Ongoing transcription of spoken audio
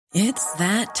It's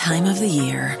that time of the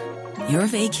year. Your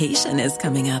vacation is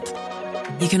coming up.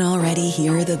 You can already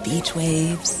hear the beach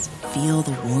waves, feel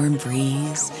the warm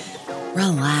breeze,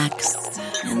 relax,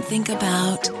 and think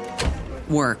about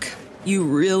work. You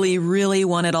really, really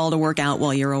want it all to work out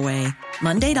while you're away.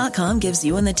 Monday.com gives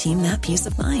you and the team that peace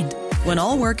of mind. When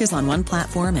all work is on one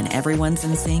platform and everyone's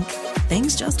in sync,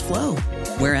 things just flow.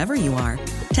 Wherever you are,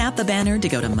 tap the banner to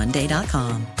go to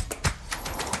Monday.com.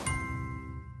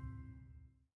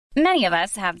 Many of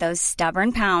us have those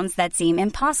stubborn pounds that seem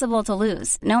impossible to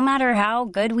lose, no matter how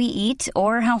good we eat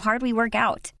or how hard we work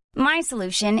out. My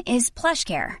solution is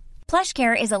PlushCare.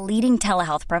 PlushCare is a leading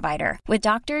telehealth provider with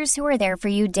doctors who are there for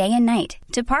you day and night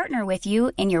to partner with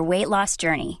you in your weight loss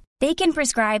journey. They can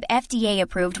prescribe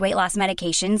FDA-approved weight loss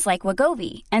medications like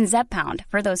Wegovy and Zepbound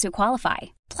for those who qualify.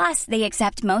 Plus, they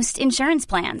accept most insurance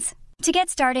plans. To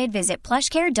get started, visit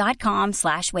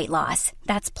plushcare.com/weightloss.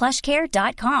 That's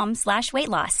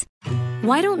plushcare.com/weightloss.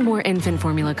 Why don't more infant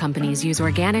formula companies use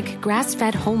organic,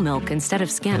 grass-fed whole milk instead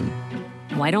of skim?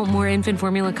 Why don't more infant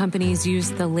formula companies use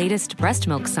the latest breast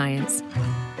milk science?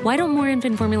 Why don't more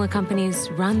infant formula companies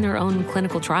run their own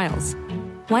clinical trials?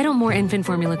 Why don't more infant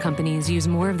formula companies use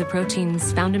more of the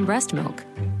proteins found in breast milk?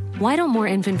 Why don't more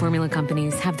infant formula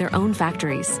companies have their own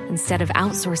factories instead of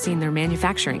outsourcing their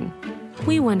manufacturing?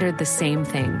 We wondered the same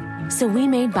thing. So we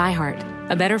made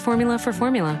ByHeart, a better formula for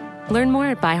formula. Learn more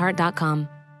at byheart.com.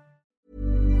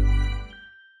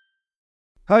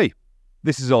 Hey,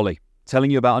 this is Ollie,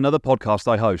 telling you about another podcast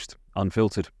I host,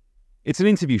 Unfiltered. It's an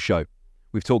interview show.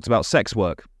 We've talked about sex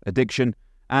work, addiction,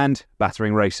 and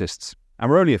battering racists.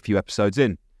 And we're only a few episodes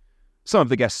in. Some of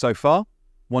the guests so far: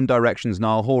 One Direction's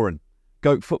Niall Horan,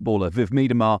 GOAT footballer Viv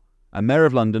Miedemar, and Mayor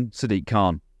of London Sadiq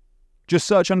Khan. Just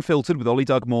search Unfiltered with Ollie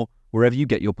Dugmore wherever you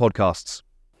get your podcasts.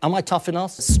 Am I tough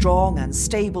enough? Strong and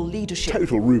stable leadership.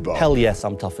 Total rhubarb. Hell yes,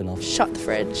 I'm tough enough. Shut the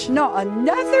fridge. Not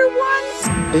another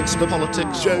one? It's the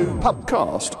Politics Show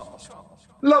podcast.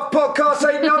 Love podcasts,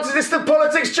 ain't nonsense. It's the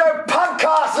Politics Show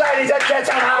podcast, ladies and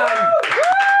gentlemen.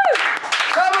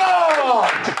 Come on! Oh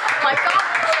my God.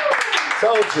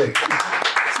 Told you.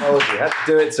 Had to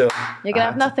do it to him. You're going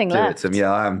to have nothing left.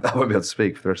 Yeah, I am. I won't be able to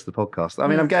speak for the rest of the podcast. I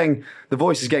mean, the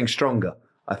voice is getting stronger,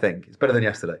 I think. It's better than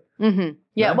yesterday. Mm-hmm.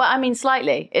 Yeah, well, I mean,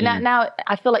 slightly. Now,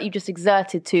 I feel like you just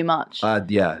exerted too much.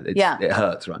 It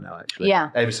hurts right now, actually.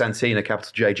 Yeah. Ava Santina,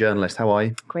 Capital J journalist. How are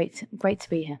you? Great to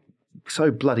be here.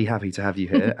 So bloody happy to have you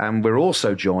here. And we're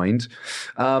also joined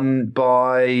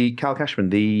by Carl Cashman,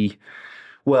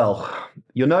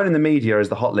 you're known in the media as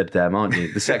the hot Lib Dem, aren't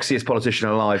you? The sexiest politician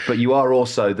alive, but you are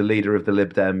also the leader of the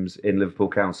Lib Dems in Liverpool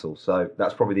Council. So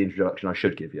that's probably the introduction I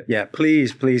should give you. Yeah,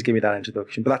 please give me that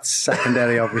introduction. But that's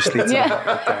secondary, obviously. How's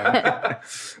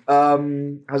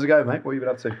it going, mate? What have you been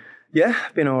up to? Yeah,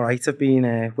 I've been all right. I've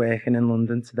been working in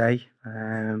London today.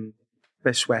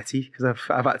 Bit sweaty because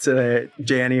I've had to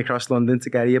journey across London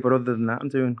to get here, but other than that, I'm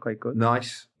doing quite good.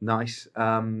 Nice.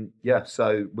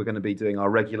 So we're going to be doing our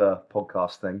regular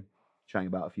podcast thing, chatting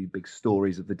about a few big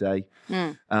stories of the day.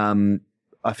 I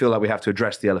feel like we have to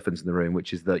address the elephant in the room,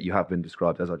 which is that you have been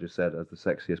described, as I just said, as the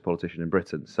sexiest politician in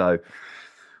Britain. So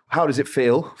how does it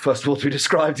feel, first of all, to be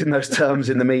described in those terms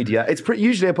in the media? It's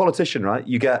usually a politician, right?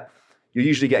 You're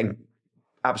usually getting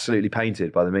absolutely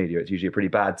painted by the media. It's usually a pretty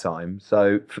bad time.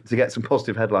 So to get some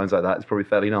positive headlines like that, it's probably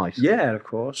fairly nice. Yeah, of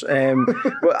course.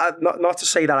 But not to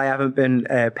say that I haven't been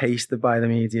pasted by the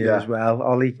media as well,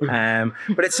 Ollie. But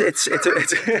it's a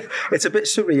bit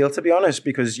surreal, to be honest,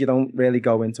 because you don't really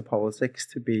go into politics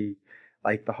to be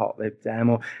like the hot Lib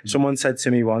Dem. Or someone said to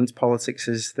me once, politics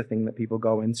is the thing that people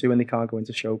go into and they can't go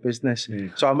into show business.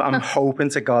 So I'm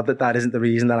hoping to God that isn't the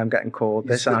reason that I'm getting called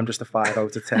this and I'm just a 5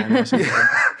 out of 10 or something.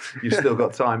 You've still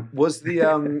got time. Was the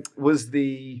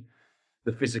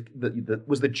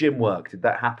gym work, did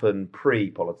that happen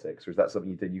pre-politics, or is that something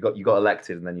you did? You got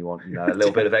elected and then you want a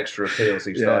little bit of extra appeal,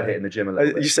 so you started hitting the gym a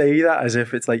little bit. You say that as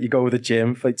if it's like you go to the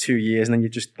gym for like 2 years and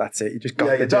then that's it. You just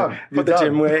got the gym, put the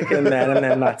gym work in there, and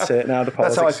then that's it. Now the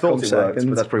politics. That's how I thought it worked,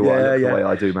 but that's probably why I look the way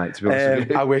I do, mate. To be honest with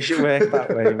you, I wish it worked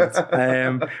that way, mate.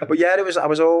 But yeah, I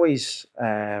was always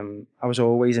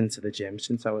into the gym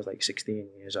since I was like 16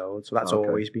 years old, so that's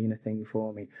always been a thing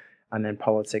for me. And then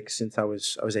politics since I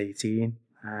was 18.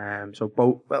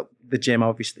 The gym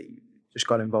obviously just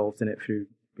got involved in it through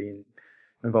being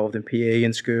involved in PE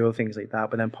in school, things like that.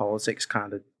 But then politics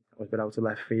kind of was a bit out of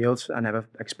left field. I never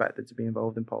expected to be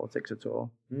involved in politics at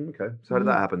all. Okay. So how did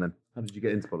that happen then? How did you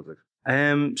get into politics?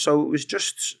 So it was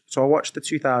I watched the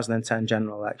 2010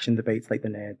 general election debates like the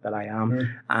nerd that I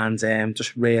am, and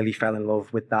just really fell in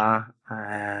love with that.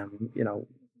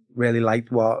 Really liked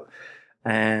what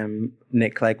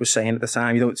Nick Clegg was saying at the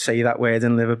time, you don't say that word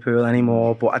in Liverpool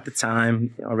anymore. But at the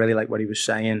time, I really liked what he was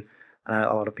saying. And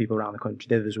a lot of people around the country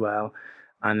did as well.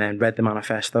 And then read the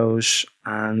manifestos,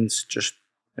 and just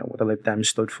what the Lib Dems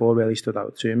stood for really stood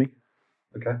out to me.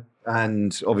 Okay.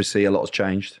 And obviously a lot has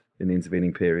changed in the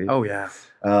intervening period. Oh yeah,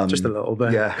 just a little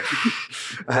bit. Yeah.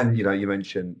 And you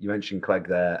mentioned Clegg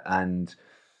there, and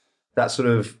that sort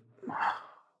of,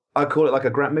 I call it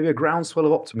like maybe a groundswell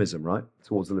of optimism, right,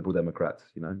 towards the Liberal Democrats.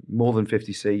 More than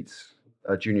 50 seats,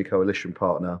 a junior coalition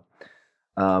partner,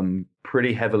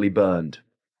 pretty heavily burned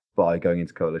by going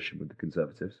into coalition with the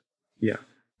Conservatives. Yeah.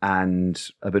 And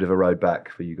a bit of a road back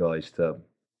for you guys to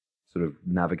sort of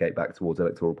navigate back towards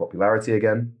electoral popularity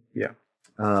again. Yeah.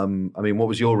 What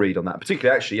was your read on that?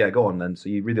 Particularly, actually, yeah, go on then. So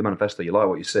you read the manifesto, you like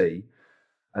what you see,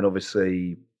 and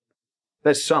obviously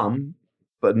there's some,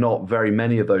 but not very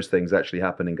many of those things actually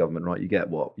happen in government, right? You get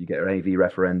an AV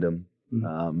referendum.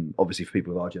 Obviously, for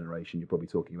people of our generation, you're probably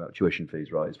talking about tuition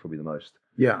fees, right? It's probably the most.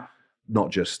 Yeah.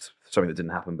 Not just something that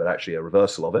didn't happen, but actually a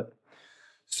reversal of it.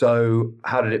 So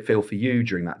how did it feel for you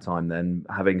during that time then,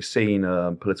 having seen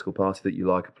a political party that you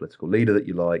like, a political leader that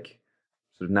you like,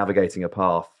 sort of navigating a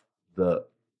path that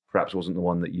perhaps wasn't the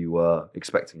one that you were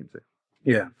expecting him to?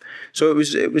 Yeah. So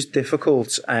it was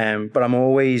difficult, but I'm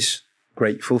always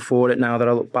grateful for it now that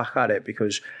I look back at it,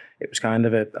 because it was kind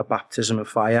of a baptism of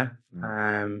fire.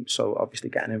 So obviously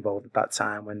getting involved at that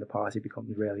time when the party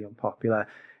becomes really unpopular,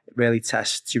 it really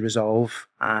tests your resolve.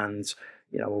 And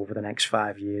over the next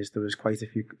 5 years, there was quite a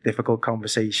few difficult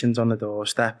conversations on the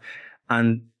doorstep.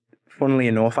 And funnily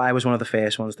enough, I was one of the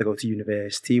first ones to go to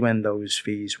university when those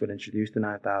fees were introduced, the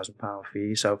 £9,000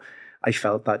 fee. So I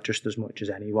felt that just as much as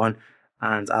anyone.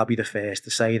 And I'll be the first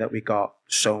to say that we got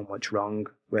so much wrong,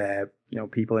 where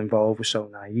people involved were so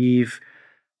naive.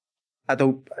 I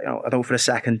don't for a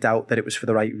second doubt that it was for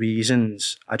the right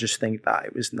reasons. I just think that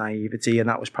it was naivety, and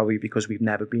that was probably because we've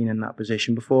never been in that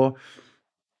position before.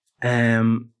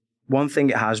 One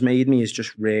thing it has made me is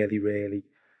just really, really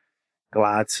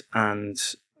glad and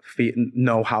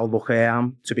know how lucky I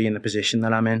am to be in the position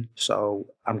that I'm in. So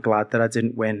I'm glad that I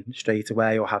didn't win straight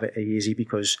away or have it easy,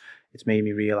 because it's made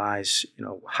me realise,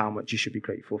 how much you should be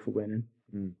grateful for winning.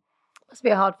 Must be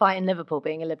a hard fight in Liverpool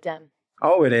being a Lib Dem.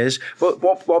 Oh, it is. But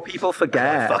what people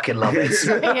forget... I fucking love it.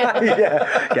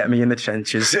 Yeah, get me in the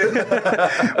trenches.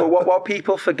 But what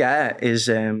people forget is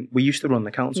we used to run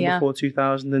the council before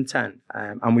 2010,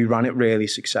 and we ran it really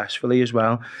successfully as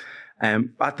well.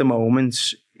 At the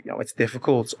moment, it's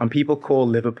difficult, and people call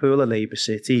Liverpool a Labour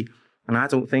city, and I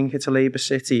don't think it's a Labour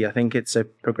city. I think it's a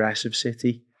progressive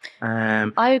city.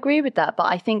 I agree with that, but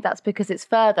I think that's because it's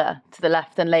further to the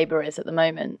left than Labour is at the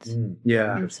moment.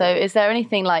 Yeah. So is there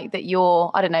anything like that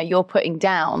you're putting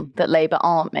down that Labour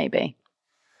aren't, maybe?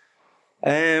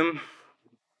 That's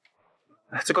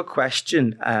a good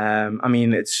question.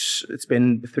 It's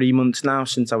been 3 months now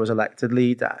since I was elected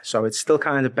leader, so it's still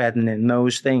kind of bedding in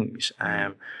those things.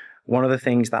 One of the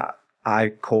things that I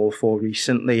called for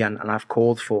recently, and I've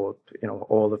called for,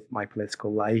 all of my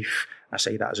political life. I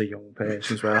say that as a young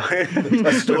person as well.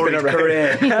 A storied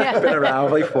career. Been around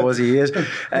for like 40 years.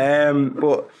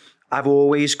 But I've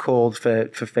always called for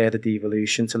further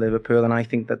devolution to Liverpool, and I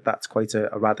think that that's quite a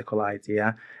radical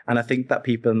idea. And I think that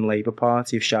people in the Labour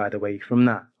Party have shied away from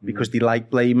that because they like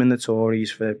blaming the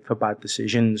Tories for bad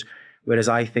decisions. Whereas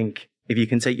I think if you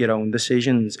can take your own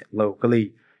decisions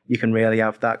locally, you can really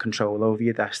have that control over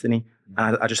your destiny.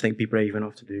 And I just think be brave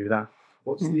enough to do that.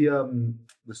 What's the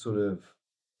sort of,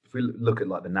 if we look at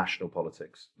like the national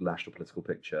political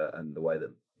picture and the way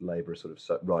that Labour is sort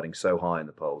of riding so high in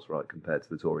the polls, right, compared to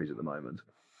the Tories at the moment,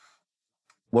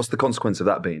 what's the consequence of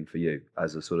that been for you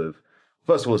as a sort of,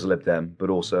 first of all as a Lib Dem,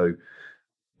 but also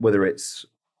whether it's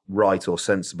right or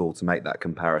sensible to make that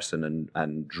comparison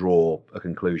and draw a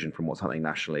conclusion from what's happening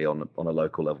nationally on a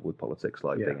local level with politics,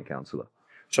 like being a councillor?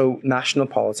 So national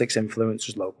politics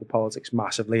influences local politics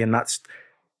massively, and that's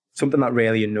something that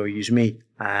really annoys me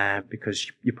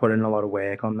because you put in a lot of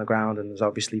work on the ground, and there's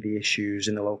obviously the issues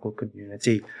in the local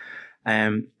community.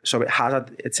 So it has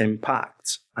had its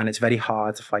impact, and it's very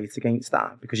hard to fight against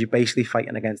that because you're basically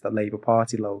fighting against the Labour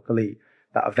Party locally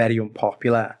that are very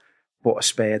unpopular but are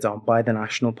spurred on by the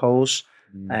national polls.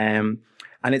 And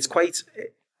it's quite,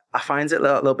 I find it a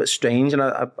little bit strange, and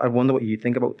I wonder what you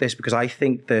think about this, because I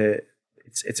think that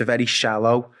it's a very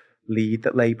shallow lead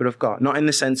that Labour have got, not in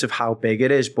the sense of how big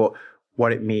it is, but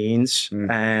what it means.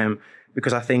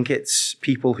 Because I think it's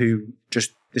people who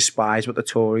just despise what the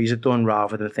Tories have done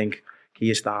rather than think,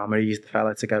 Keir Starmer, he's the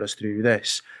fella to get us through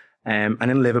this. And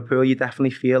in Liverpool, you definitely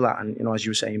feel that. And, as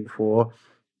you were saying before,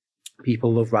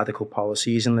 people love radical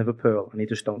policies in Liverpool, and they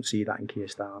just don't see that in Keir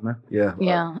Starmer. Yeah.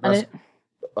 Yeah. I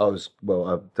don't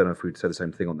know if we'd say the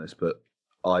same thing on this, but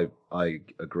I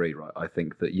agree, right? I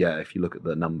think that, if you look at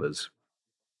the numbers,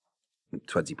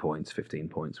 20 points, 15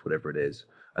 points, whatever it is,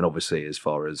 and obviously as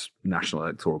far as national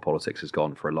electoral politics has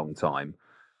gone for a long time,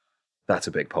 that's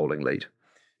a big polling lead.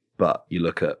 But you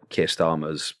look at Keir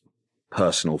Starmer's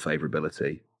personal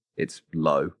favourability, it's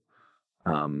low.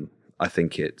 I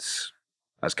think it's,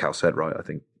 as Cal said, right, I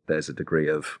think there's a degree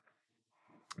of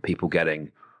people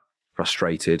getting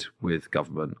frustrated with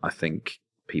government. I think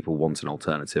people want an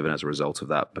alternative, and as a result of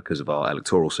that, because of our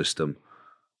electoral system,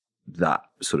 that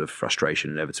sort of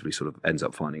frustration inevitably sort of ends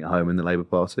up finding a home in the Labour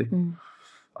Party.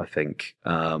 I think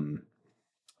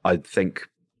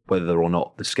whether or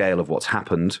not the scale of what's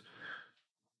happened,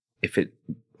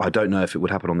 I don't know if it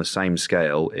would happen on the same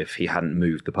scale if he hadn't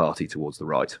moved the party towards the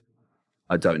right.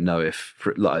 I don't know if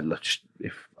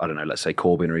I don't know, let's say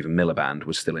Corbyn or even Miliband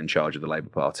was still in charge of the Labour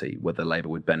Party, whether Labour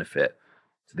would benefit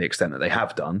to the extent that they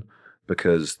have done,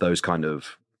 because those kind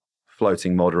of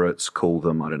floating moderates, call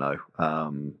them, I don't know,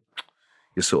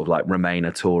 you're sort of like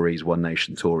Remainer Tories, One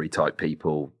Nation Tory type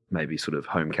people, maybe sort of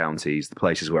home counties, the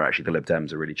places where actually the Lib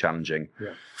Dems are really challenging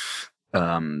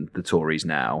the Tories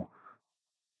now.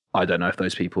 I don't know if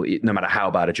those people, no matter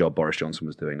how bad a job Boris Johnson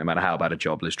was doing, no matter how bad a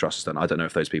job Liz Truss has done, I don't know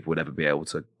if those people would ever be able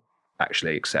to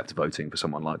actually accept voting for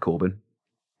someone like Corbyn.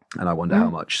 And I wonder how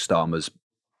much Starmer's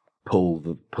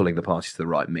pulling the party to the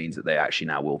right means that they actually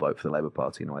now will vote for the Labour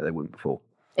Party in a way they wouldn't before.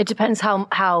 It depends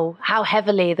how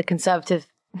heavily the Conservatives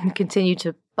continue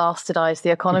to bastardise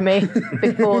the economy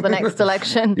before the next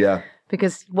election. Yeah.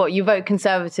 Because you vote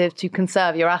Conservative to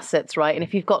conserve your assets, right? And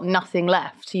if you've got nothing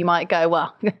left, you might go,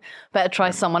 well, better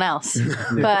try someone else.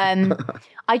 But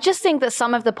I just think that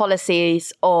some of the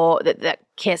policies that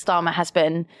Keir Starmer has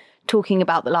been talking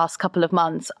about the last couple of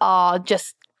months are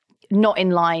just not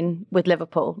in line with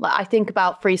Liverpool. Like, I think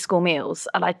about free school meals,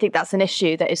 and I think that's an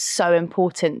issue that is so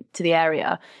important to the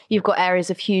area. You've got areas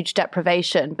of huge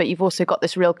deprivation, but you've also got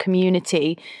this real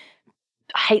community,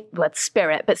 I hate the word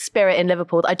spirit, but spirit in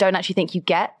Liverpool that I don't actually think you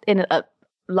get in a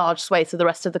large swathe of the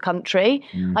rest of the country.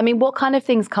 I mean, what kind of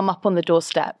things come up on the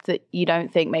doorstep that you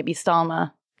don't think maybe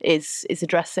Starmer is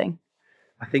addressing?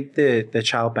 I think the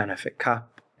child benefit cap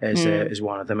is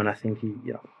one of them, and I think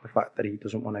the fact that he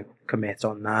doesn't want to commit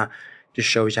on that just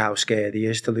shows you how scared he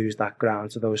is to lose that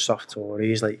ground to those soft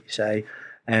Tories, like you say.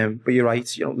 But you're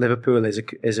right, Liverpool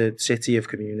is a city of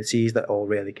communities that all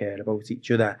really care about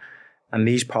each other. And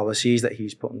these policies that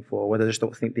he's putting forward, I just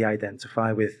don't think they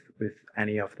identify with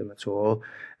any of them at all.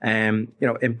 In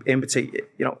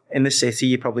particular, in the city,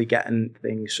 you're probably getting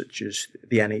things such as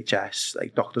the NHS,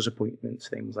 like doctor's appointments,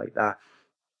 things like that.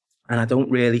 And I don't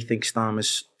really think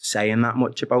Starmer's saying that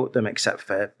much about them, except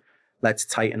for, let's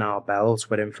tighten our belts,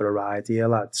 we're in for a ride here,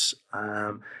 lads.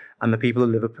 And the people of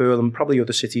Liverpool, and probably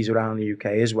other cities around the UK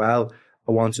as well,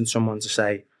 are wanting someone to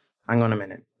say, hang on a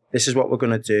minute, this is what we're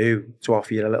going to do to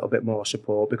offer you a little bit more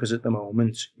support, because at the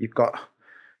moment you've got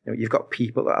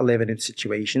people that are living in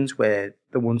situations where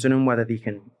they're wondering whether they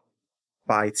can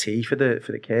buy tea for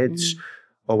the kids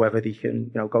or whether they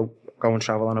can go and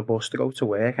travel on a bus to go to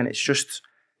work, and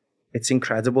it's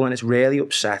incredible, and it's really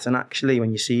upsetting actually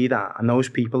when you see that. And those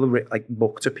people are like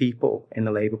look to people in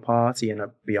the Labour Party and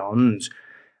beyond,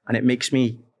 and it makes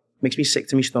me sick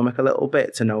to my stomach a little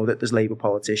bit to know that there's Labour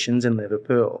politicians in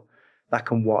Liverpool that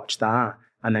can watch that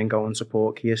and then go and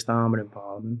support Keir Starmer in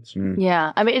Parliament.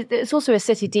 Yeah, I mean, it's also a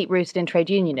city deep-rooted in trade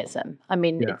unionism. I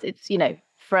mean, it's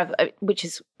forever, which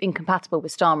is incompatible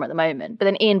with Starmer at the moment. But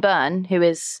then Ian Byrne, who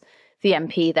is the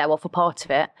MP there, well, for part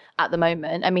of it at the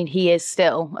moment, I mean, he is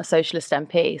still a socialist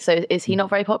MP. So is he not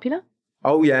very popular?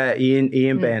 Oh yeah,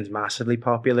 Ian Byrne's massively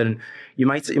popular, and you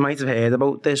might have heard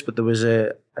about this, but there was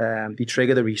they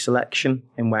triggered a reselection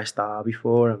in West Derby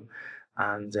for him,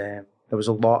 and there's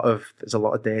a lot of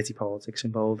dirty politics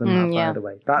involved in that, by the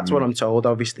way. That's what I'm told.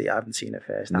 Obviously, I haven't seen it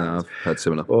firsthand. No, I've heard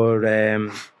similar. Or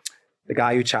the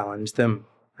guy who challenged him,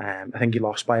 I think he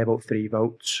lost by about 3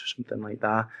 votes, something like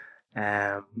that.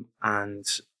 And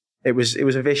it was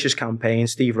a vicious campaign.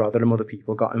 Steve Rother and other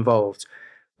people got involved.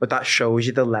 But that shows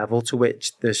you the level to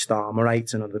which the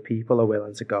Starmerites and other people are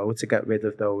willing to go to get rid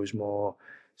of those more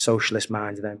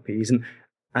socialist-minded MPs.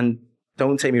 And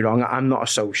don't take me wrong, I'm not a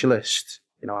socialist.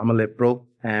 I'm a liberal,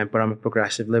 but I'm a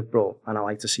progressive liberal, and I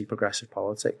like to see progressive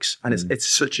politics. And it's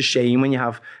such a shame when you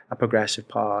have a progressive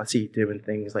party doing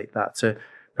things like that to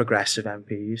progressive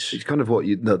MPs. It's kind of what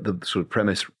the sort of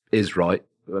premise is, right?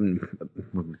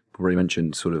 We've already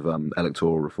mentioned sort of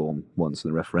electoral reform once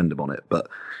and the referendum on it. But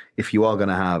if you are going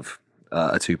to have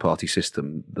a two-party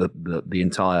system, the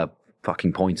entire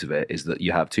fucking point of it is that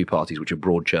you have two parties which are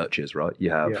broad churches, right? You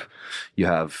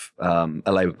have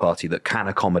a Labour Party that can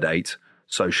accommodate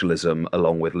socialism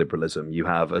along with liberalism. You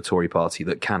have a Tory party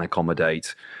that can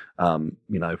accommodate,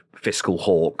 fiscal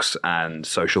hawks and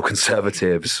social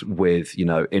conservatives with,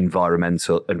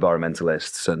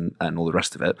 environmentalists and all the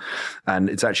rest of it. And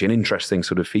it's actually an interesting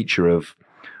sort of feature of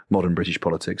modern British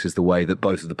politics is the way that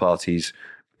both of the parties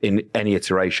in any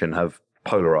iteration have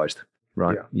polarized,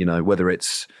 right? Whether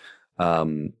it's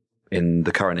in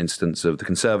the current instance of the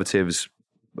Conservatives,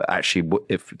 actually,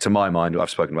 if to my mind, I've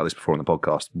spoken about this before on the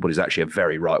podcast, but is actually a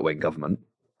very right-wing government.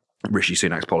 Rishi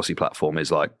Sunak's policy platform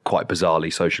is like quite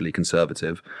bizarrely socially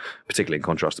conservative, particularly in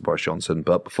contrast to Boris Johnson.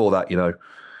 But before that,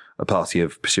 a party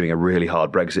of pursuing a really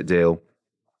hard Brexit deal.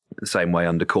 The same way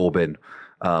under Corbyn,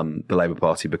 the Labour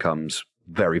Party becomes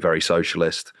very, very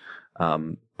socialist.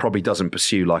 Probably doesn't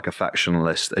pursue like a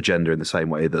factionalist agenda in the same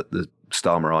way that the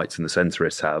Starmerites and the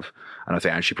centrists have. And I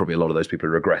think actually probably a lot of those people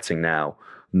are regretting now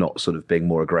not sort of being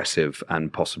more aggressive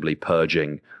and possibly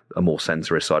purging a more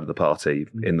centrist side of the party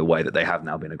in the way that they have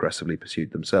now been aggressively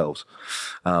pursued themselves.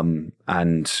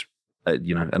 Unless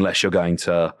you're going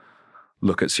to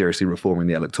look at seriously reforming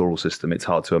the electoral system, it's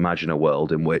hard to imagine a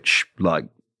world in which like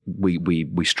we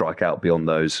strike out beyond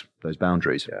those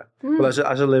boundaries. Yeah. Well, as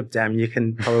a Lib Dem, you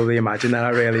can probably imagine that I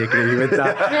really agree with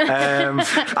that.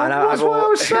 That's what I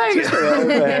was saying.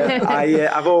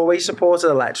 I've always supported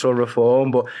electoral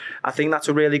reform, but I think that's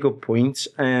a really good point.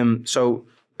 So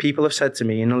people have said to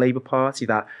me in the Labour Party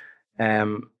that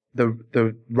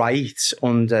the right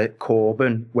under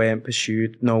Corbyn weren't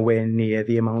pursued nowhere near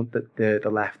the amount that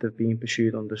the left have been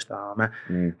pursued under Starmer.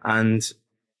 And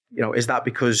is that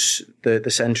because the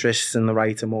centrists and the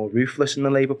right are more ruthless in the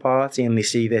Labour Party and they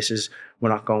see this as we're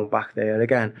not going back there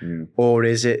again? Or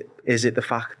is it the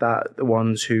fact that the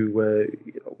ones who were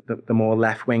the more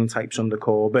left-wing types under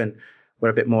Corbyn were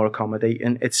a bit more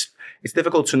accommodating? It's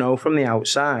difficult to know from the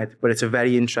outside, but it's a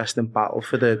very interesting battle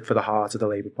for the heart of the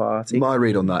Labour Party. My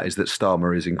read on that is that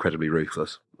Starmer is incredibly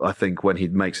ruthless. I think when he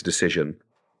makes a decision,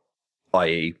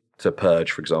 i.e. to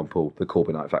purge, for example, the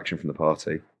Corbynite faction from the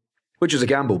party, which is a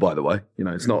gamble, by the way.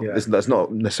 It's not. That's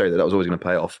not necessarily that was always going to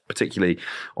pay off. Particularly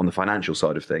on the financial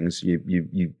side of things,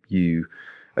 you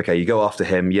go after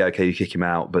him. Yeah, okay, you kick him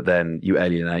out, but then you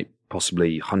alienate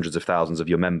possibly hundreds of thousands of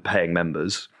your paying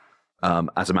members.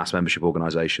 As a mass membership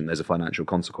organisation, there's a financial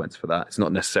consequence for that. It's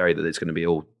not necessary that it's going to be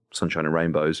all sunshine and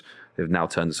rainbows. They've now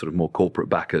turned to sort of more corporate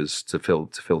backers to fill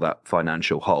that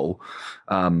financial hole.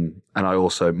 And I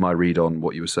also, my read on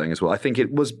what you were saying as well, I think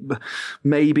it was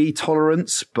maybe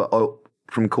tolerance, but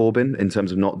from Corbyn in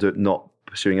terms of not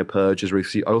pursuing a purge as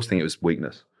ruthlessly. I also think it was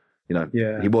weakness.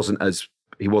 He wasn't as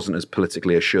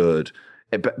politically assured.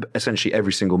 Essentially,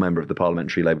 every single member of the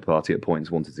Parliamentary Labour Party at points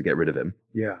wanted to get rid of him.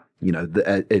 Yeah,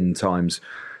 in times.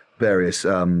 Various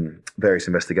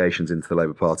investigations into the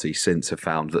Labour Party since have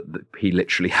found that he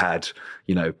literally had,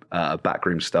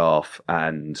 backroom staff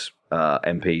and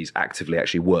MPs actively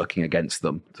actually working against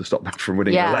them to stop them from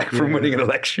winning an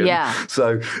election. Yeah.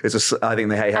 So I think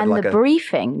they had and like the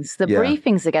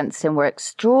briefings against him were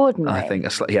extraordinary. I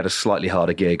think he had a slightly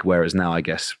harder gig, whereas now I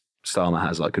guess Starmer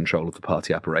has like control of the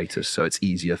party apparatus, so it's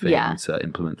easier for him to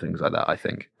implement things like that, I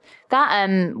think. That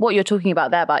what you're talking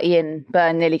about there about Ian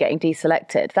Byrne nearly getting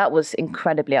deselected, that was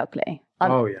incredibly ugly.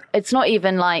 It's not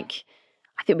even like,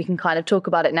 I think we can kind of talk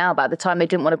about it now, about the time they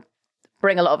didn't want to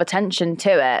bring a lot of attention to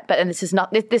it, but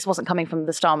this wasn't coming from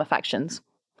the Starmer factions.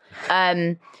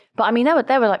 But I mean, there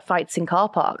were like fights in car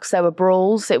parks, there were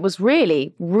brawls. It was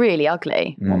really, really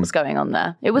ugly what was going on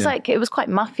there. It was it was quite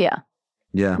mafia.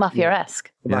 Yeah. Mafia-esque.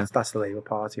 Well, that's the Labour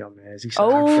Party on Merseyside.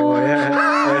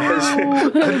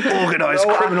 An organised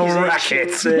criminal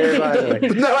racket.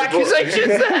 No accusations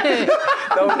there.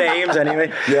 No names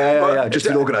anyway. Yeah. Just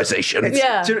an organisation. Do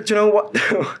you know what?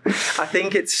 I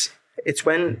think it's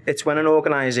when an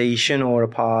organisation or a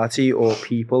party or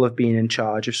people have been in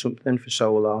charge of something for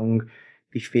so long,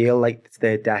 they feel like it's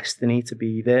their destiny to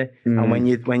be there. And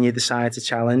when you decide to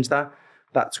challenge that,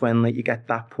 that's when you get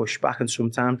that pushback, and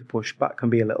sometimes the pushback can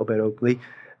be a little bit ugly.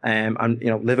 And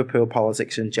Liverpool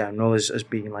politics in general has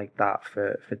been like that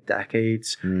for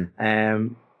decades.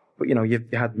 But you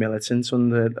had militants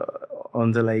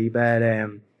under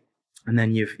Labour, and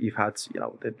then you've had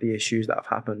the issues that have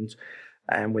happened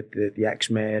with the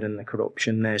ex-mayor and the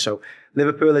corruption there. So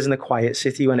Liverpool isn't a quiet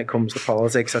city when it comes to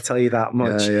politics, I'll tell you that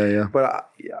much. Yeah. But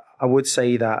I would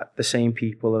say that the same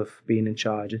people have been in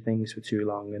charge of things for too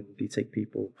long, and they take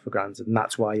people for granted. And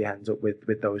that's why you end up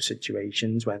with those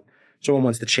situations when someone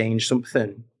wants to change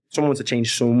something. Someone wants to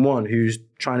change someone who's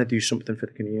trying to do something for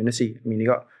the community. I mean, you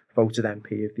got voted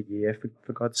MP of the year,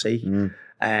 for God's sake.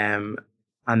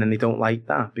 And then they don't like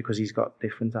that because he's got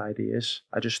different ideas.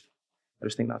 I just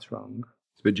think that's wrong.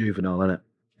 It's a bit juvenile, isn't it?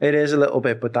 It is a little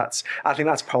bit, but I think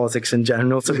that's politics in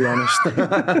general, to be honest.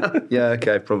 Yeah,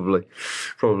 okay, probably.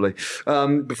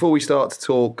 Before we start to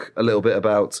talk a little bit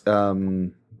about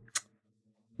net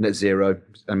zero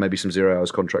and maybe some 0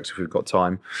 hours contracts if we've got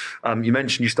time, you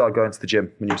mentioned you started going to the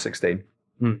gym when you were 16.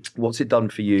 What's it done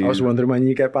for you? I was wondering when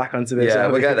you get back onto this. Yeah,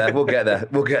 we'll get there.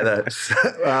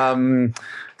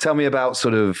 Tell me about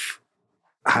sort of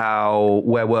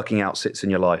where working out sits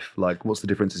in your life. Like, what's the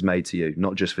difference it's made to you?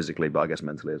 Not just physically, but I guess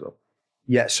mentally as well.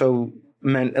 Yeah, so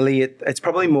mentally, it's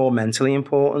probably more mentally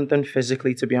important than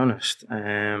physically, to be honest.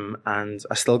 And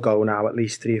I still go now at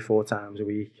least 3 or 4 times a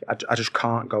week. I just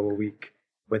can't go a week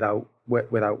without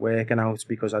working out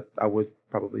because I would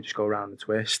probably just go around the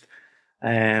twist.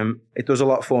 It does a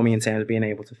lot for me in terms of being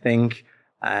able to think,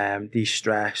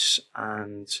 de-stress,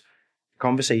 and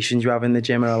conversations you have in the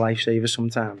gym are a lifesaver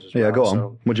sometimes as well. Yeah, go on.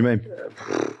 So, what do you mean?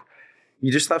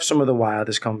 You just have some of the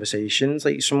wildest conversations.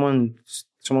 Like someone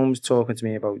was talking to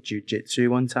me about jiu-jitsu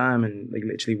one time and like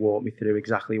literally walked me through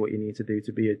exactly what you need to do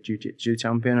to be a jiu-jitsu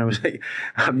champion. I was like,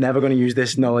 I'm never going to use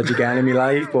this knowledge again in my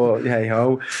life, but hey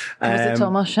ho. Was it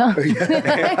Thomas?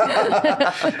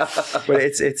 But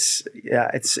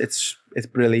it's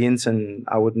brilliant, and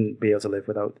I wouldn't be able to live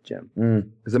without the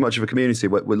gym. Is there much of a community?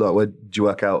 Where do you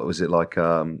work out? Was it like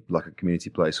a community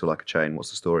place or like a chain?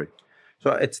 What's the story?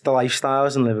 So it's the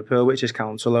Lifestyles in Liverpool, which is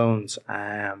council owned.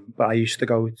 But I used to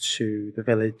go to the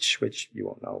Village, which you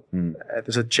won't know.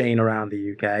 There's a chain around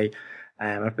the UK.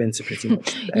 I've been to pretty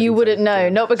much. You wouldn't know,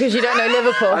 not because you don't know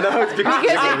Liverpool. I know, it's because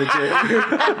you know the gym.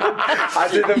 I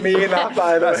didn't mean that,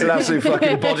 by the way. That's an absolute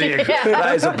fucking bodying.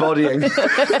 That is a bodying.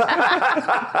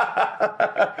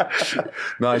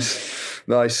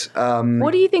 Nice.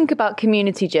 What do you think about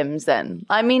community gyms then?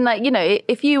 I mean, like,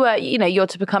 if you were, you're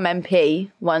to become MP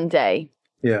one day.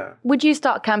 Yeah. Would you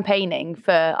start campaigning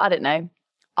for, I don't know,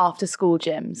 after school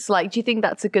gyms? Like, do you think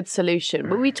that's a good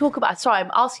solution? When we talk about, sorry, I'm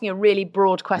asking a really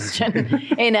broad question.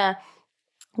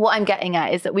 What I'm getting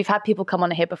at is that we've had people come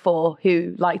on here before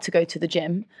who like to go to the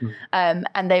gym. And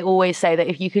they always say that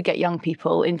if you could get young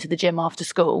people into the gym after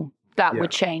school, that would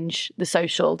change the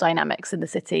social dynamics in the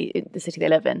city they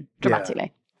live in dramatically.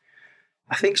 Yeah.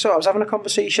 I think so. I was having a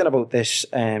conversation about this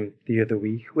the other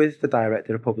week with the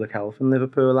director of public health in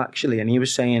Liverpool, actually, and he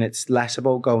was saying it's less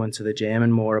about going to the gym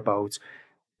and more about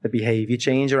the behaviour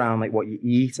change around like what you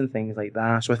eat and things like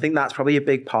that. So I think that's probably a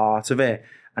big part of it,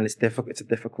 and it's difficult. It's a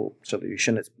difficult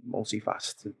solution. It's a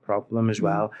multifaceted problem as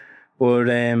well. But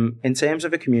in terms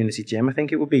of a community gym, I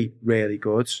think it would be really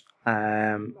good.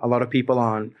 A lot of people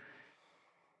aren't,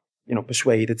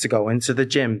 persuaded to go into the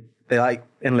gym. They like,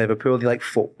 in Liverpool, they like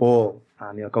football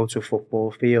and they'll go to a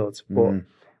football field. But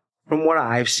from what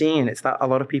I've seen, it's that a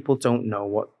lot of people don't know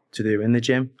what to do in the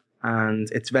gym. And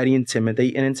it's very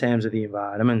intimidating in terms of the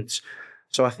environment.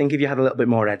 So I think if you had a little bit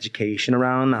more education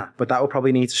around that, but that would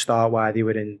probably need to start while they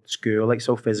were in school, like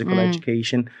physical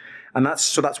education. And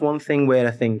that's one thing where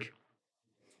I think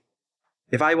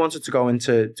if I wanted to go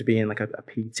into being like a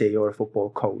PT or a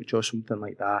football coach or something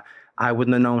like that, I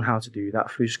wouldn't have known how to do that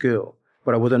through school,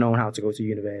 but I would have known how to go to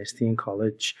university and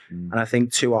college. And I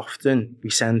think too often we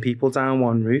send people down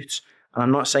one route. And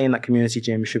I'm not saying that community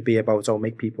gyms should be about,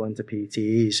 make people into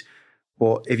PTs,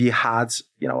 but if you had,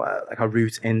 like a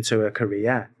route into a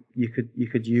career, you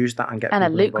could use that and get and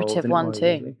people a lucrative one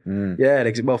too. Yeah,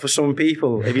 well, for some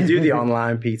people, if you do the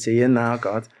online PT, and now,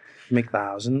 God, you make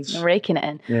thousands. You're raking it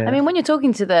in. Yeah. I mean, when you're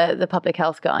talking to the public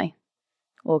health guy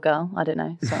or girl, I don't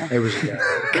know. Sorry, it was a girl.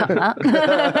 Cut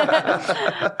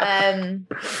that.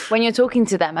 When you're talking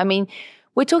to them, I mean,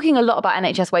 we're talking a lot about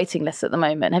NHS waiting lists at the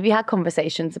moment. Have you had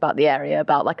conversations about the area,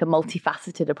 about like a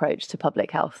multifaceted approach to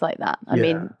public health like that? I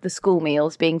mean, the school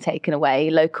meals being taken away,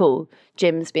 local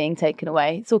gyms being taken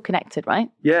away. It's all connected, right?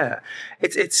 Yeah.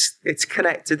 It's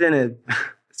connected in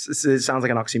it sounds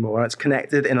like an oxymoron. It's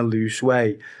connected in a loose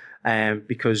way.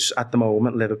 Because at the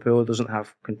moment, Liverpool doesn't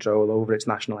have control over its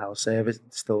National Health Service.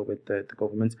 It's still with the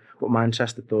government, but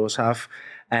Manchester does have.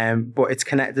 But it's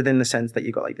connected in the sense that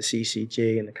you've got like the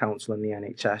CCG and the council and the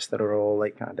NHS that are all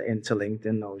like kind of interlinked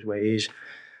in those ways.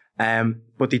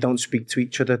 But they don't speak to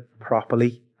each other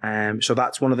properly. So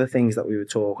that's one of the things that we were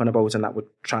talking about, and that would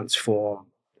transform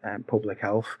public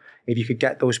health. If you could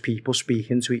get those people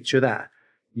speaking to each other,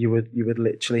 you would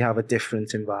literally have a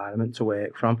different environment to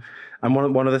work from. And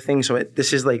one of the things, so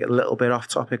this is like a little bit off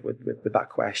topic with that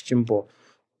question, but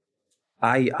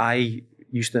I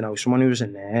used to know someone who was a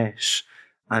nurse,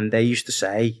 and they used to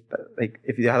say that like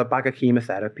if you had a bag of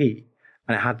chemotherapy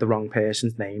and it had the wrong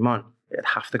person's name on, it'd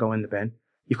have to go in the bin.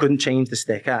 You couldn't change the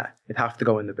sticker; it'd have to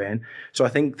go in the bin. So I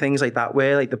think things like that,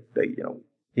 where like the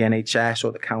NHS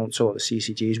or the council or the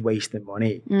CCG is wasting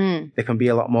money, there can be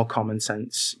a lot more common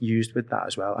sense used with that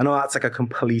as well. I know that's like a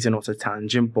complete and utter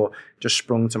tangent, but just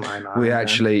sprung to my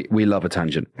mind. We love a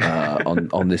tangent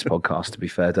on this podcast, to be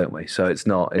fair, don't we? So it's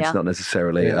not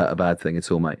necessarily a bad thing at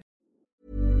all, mate.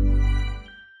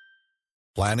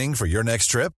 Planning for your next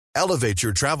trip? Elevate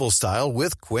your travel style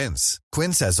with Quince.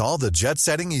 Quince has all the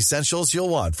jet-setting essentials you'll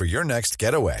want for your next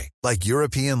getaway, like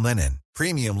European linen,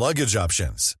 premium luggage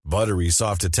options, buttery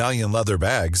soft Italian leather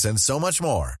bags, and so much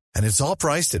more. And it's all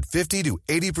priced at 50 to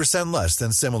 80% less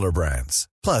than similar brands.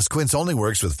 Plus, Quince only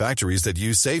works with factories that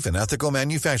use safe and ethical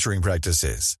manufacturing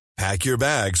practices. Pack your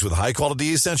bags with high-quality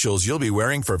essentials you'll be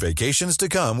wearing for vacations to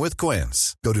come with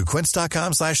Quince. Go to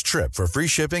quince.com/trip for free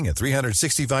shipping and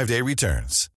 365-day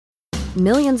returns.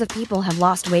 Millions of people have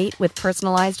lost weight with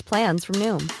personalized plans from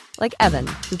Noom. Like Evan,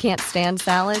 who can't stand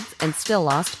salads and still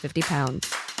lost 50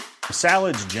 pounds.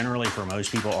 Salads generally for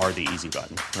most people are the easy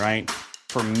button, right?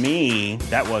 For me,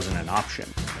 that wasn't an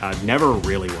option. I never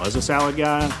really was a salad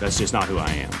guy. That's just not who I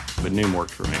am. But Noom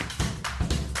worked for me.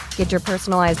 Get your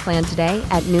personalized plan today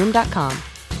at Noom.com.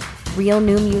 Real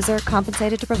Noom user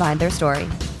compensated to provide their story.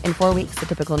 In 4 weeks, the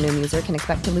typical Noom user can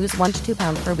expect to lose 1 to 2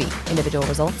 pounds per week. Individual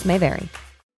results may vary.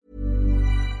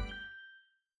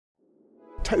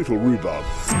 Total rhubarb.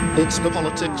 It's the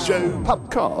Politics Show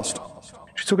podcast.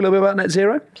 Should we talk a little bit about net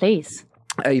zero? Please.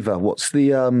 Ava, what's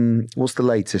the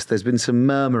latest? There's been some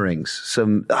murmurings.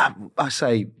 I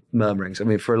say murmurings. I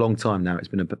mean, for a long time now, it's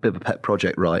been a bit of a pet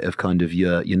project, right? Of kind of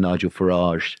your Nigel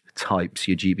Farage types,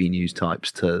 your GB News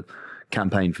types to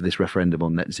campaign for this referendum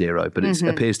on net zero, but it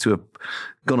appears to have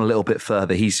gone a little bit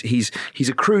further. He's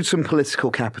accrued some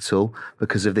political capital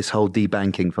because of this whole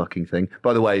debanking fucking thing.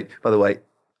 By the way,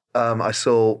 I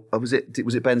saw was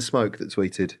it Ben Smoke that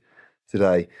tweeted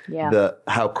today that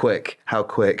how quick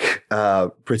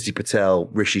Priti Patel,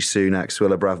 Rishi Sunak,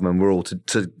 Cllr Bravman were all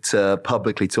to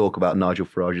publicly talk about Nigel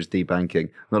Farage's debanking.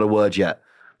 Not a word yet.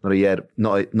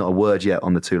 Not a word yet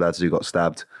on the two lads who got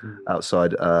stabbed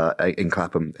outside in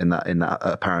Clapham in that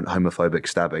apparent homophobic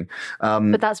stabbing.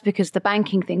 But that's because the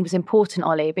banking thing was important,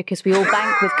 Ollie, because we all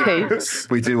bank with Coots.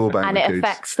 We do all bank with Coots. And it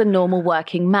affects the normal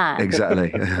working man.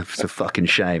 Exactly. It's a fucking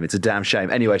shame. It's a damn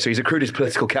shame. Anyway, so he's accrued his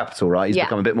political capital, right? He's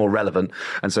become a bit more relevant.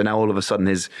 And so now all of a sudden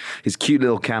his cute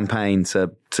little campaign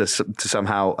to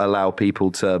somehow allow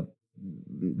people to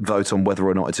vote on whether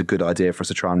or not it's a good idea for us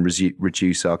to try and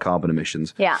reduce our carbon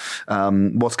emissions. Yeah.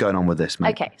 What's going on with this,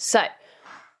 mate? Okay, so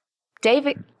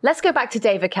let's go back to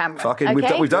David Cameron.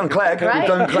 We've done Clegg. Right? We've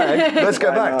done Clegg. Let's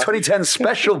go back. 2010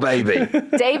 special, baby.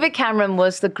 David Cameron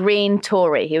was the Green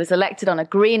Tory. He was elected on a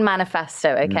Green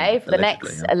manifesto, okay? For the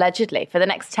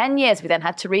next 10 years, we then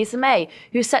had Theresa May,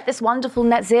 who set this wonderful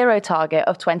net zero target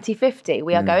of 2050.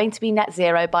 We are going to be net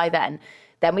zero by then.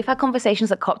 Then we've had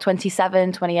conversations at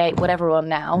COP27, 28, whatever we're on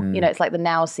now. You know, it's like the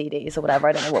Now CDs or whatever.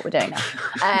 I don't know what we're doing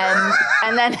now.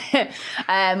 And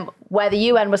then where the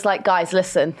UN was like, guys,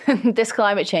 listen, this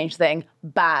climate change thing,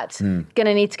 bad. Going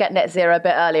to need to get net zero a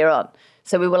bit earlier on.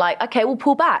 So we were like, okay, we'll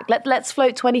pull back. Let's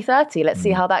float 2030. Let's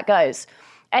see how that goes.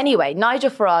 Anyway, Nigel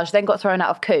Farage then got thrown out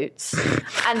of Coots.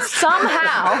 And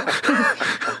somehow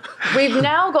we've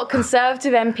now got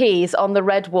Conservative MPs on the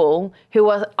red wall who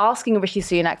are asking Rishi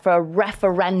Sunak for a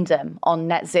referendum on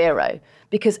net zero.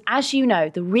 Because as you know,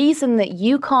 the reason that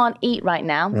you can't eat right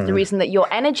now, the reason that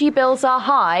your energy bills are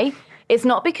high, it's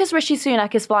not because Rishi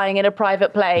Sunak is flying in a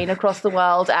private plane across the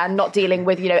world and not dealing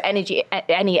with,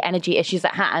 any energy issues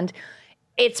at hand.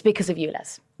 It's because of you,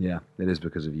 Les. Yeah, it is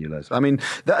because of you, Les. I mean,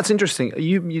 that's interesting.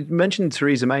 You mentioned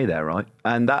Theresa May there, right?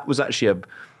 And that was actually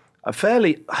a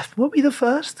fairly... Were we the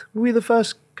first? Were we the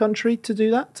first country to do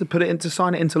that? To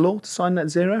sign it into law, to sign net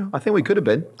zero? I think we could have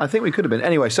been.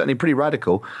 Anyway, certainly pretty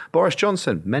radical. Boris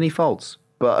Johnson, many faults,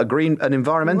 but an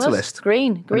environmentalist.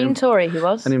 Green Tory he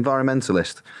was. An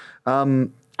environmentalist.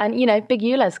 And, big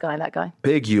ULEZ guy, that guy.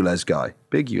 Big ULEZ guy.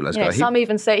 Some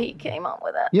even say he came up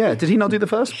with it. Yeah, did he not do the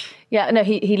first? Yeah, no,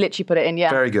 he literally put it in, yeah.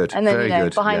 Very good. And then,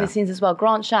 behind the scenes as well,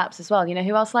 Grant Shapps as well. You know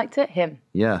who else liked it? Him.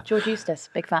 Yeah. George Eustace,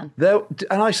 big fan.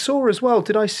 And I saw as well,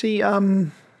 did I see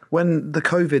when the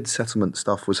COVID settlement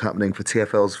stuff was happening for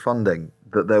TfL's funding,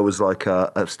 that there was like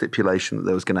a stipulation that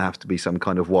there was going to have to be some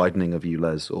kind of widening of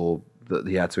ULEZ or that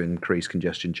he had to increase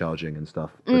congestion charging and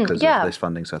stuff because of this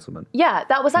funding settlement. Yeah,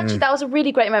 that was actually, that was a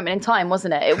really great moment in time,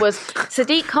 wasn't it? It was,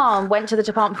 Sadiq Khan went to the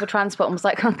Department for Transport and was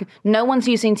like, no one's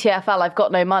using TfL, I've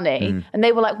got no money. And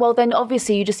they were like, well, then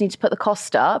obviously you just need to put the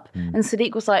cost up. And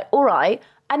Sadiq was like, all right,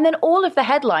 And then all of the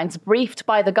headlines briefed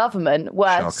by the government were,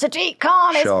 Sadiq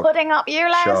Khan is putting up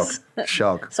ULEZ.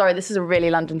 Shock. Sorry, this is a really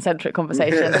London-centric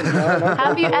conversation.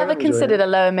 Have you ever considered a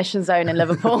low-emission zone in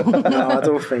Liverpool? No, I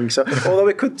don't think so. Although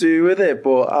it could do with it,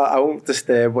 but I won't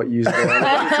disturb what you're doing.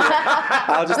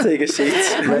 I'll just take a seat.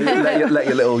 let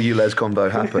your little ULEZ combo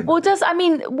happen. Well, does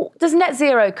net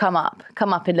zero come up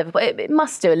in Liverpool? It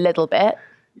must do a little bit.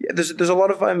 Yeah, there's a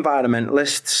lot of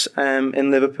environmentalists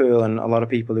in Liverpool and a lot of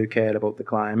people who care about the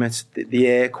climate. The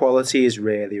air quality is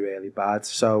really, really bad.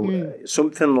 So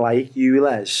something like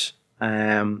ULEZ,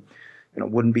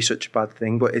 wouldn't be such a bad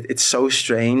thing. But it's so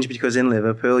strange because in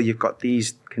Liverpool you've got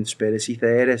these conspiracy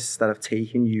theorists that have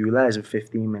taken ULEZ in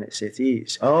 15-minute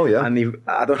cities. Oh yeah, and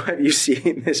I don't know if you've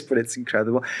seen this, but it's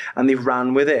incredible. And they've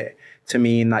ran with it to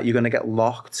mean that you're going to get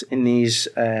locked in these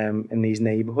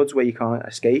neighbourhoods where you can't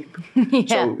escape. Yeah.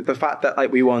 So the fact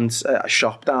that we want a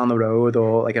shop down the road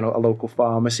or a local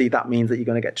pharmacy, that means that you're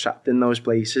going to get trapped in those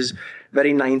places.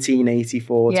 Very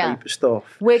 1984 type of stuff.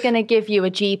 We're going to give you a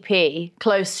GP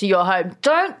close to your home.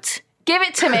 Don't give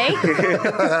it to me.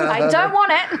 I don't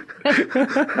want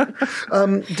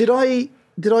it.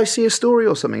 Did I see a story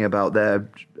or something about an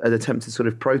attempted sort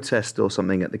of protest or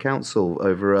something at the council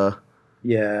over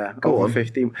Yeah, Go over on.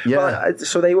 15. Yeah. Well,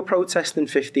 so they were protesting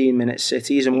 15-minute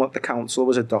cities, and what the council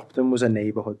was adopting was a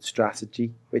neighbourhood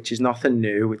strategy, which is nothing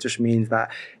new. It just means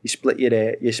that you split your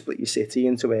city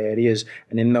into areas,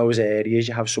 and in those areas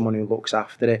you have someone who looks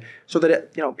after it, so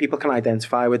that people can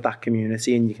identify with that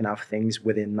community, and you can have things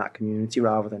within that community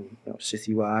rather than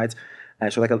citywide.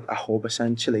 So like a hub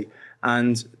essentially.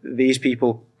 And these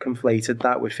people conflated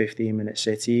that with 15-minute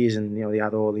cities, and they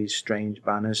had all these strange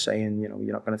banners saying,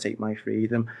 you're not going to take my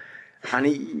freedom. And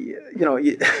you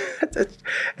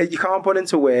can't put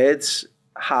into words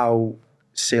how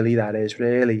silly that is,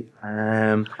 really.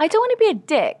 I don't want to be a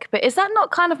dick, but is that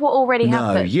not kind of what already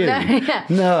happens?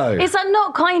 No. Is that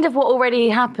not kind of what already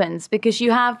happens? Because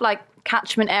you have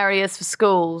catchment areas for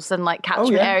schools and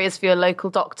catchment areas for your local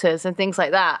doctors and things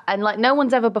like that, and no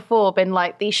one's ever before been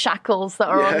these shackles that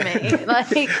are on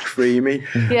me, free me.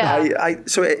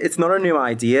 So it's not a new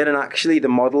idea, and actually the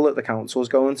model that the council's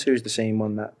going to is the same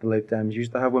one that the Lib Dems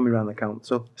used to have when we ran the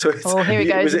council. So here he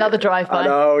goes, another drive-by. I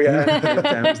know, yeah. Lib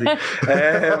Dems,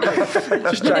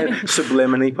 just trying to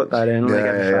subliminally put that in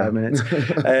every 5 minutes.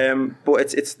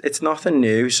 But it's nothing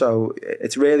new, so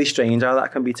it's really strange how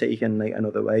that can be taken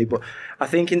another way. But I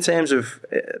think in terms of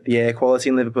the air quality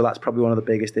in Liverpool, that's probably one of the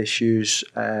biggest issues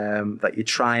that you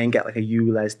try and get a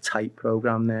ULEZ type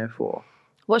programme there for.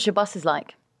 What's your buses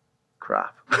like?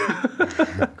 Crap.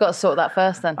 Got to sort that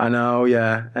first then. I know,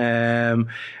 yeah.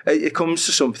 It comes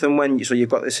to something when you've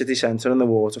got the city centre and the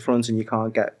waterfront, and you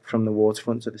can't get from the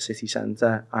waterfront to the city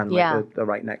centre, and they're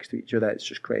right next to each other. It's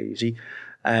just crazy.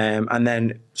 And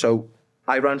then, so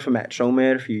I ran for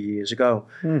Metromare a few years ago,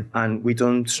 and we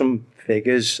done some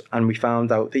figures, and we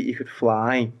found out that you could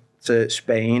fly to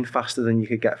Spain faster than you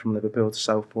could get from Liverpool to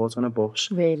Southport on a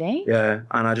bus. Really? Yeah,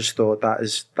 and I just thought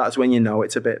that's when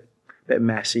it's a bit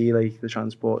messy, the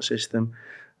transport system.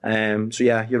 So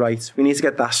yeah, you're right. We need to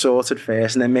get that sorted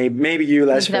first, and then maybe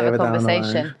ULEZ further down the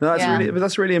line. No,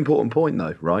 that's a really important point,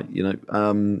 though, right?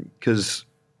 Because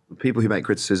people who make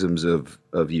criticisms of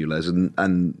ULEZ,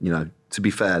 and to be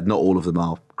fair, not all of them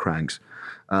are cranks.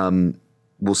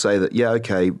 Will say that,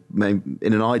 maybe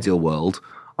in an ideal world,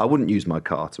 I wouldn't use my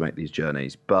car to make these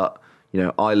journeys, but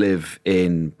I live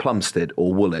in Plumstead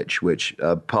or Woolwich, which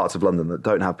are parts of London that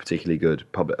don't have particularly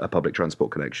good public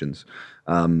transport connections.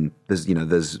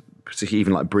 There's particularly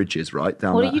even bridges right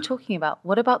down. What are you talking about?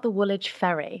 What about the Woolwich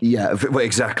ferry? Yeah, well,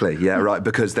 exactly. Yeah, right.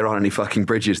 Because there aren't any fucking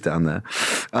bridges down there.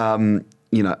 And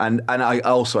I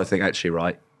also think actually,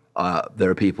 right,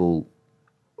 there are people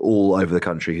all over the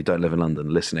country who don't live in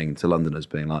London listening to Londoners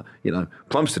being like,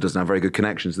 Plumstead doesn't have very good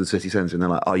connections to the city centre, and they're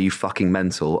like, are you fucking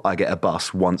mental? I get a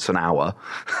bus once an hour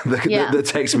that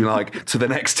takes me to the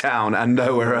next town and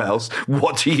nowhere else.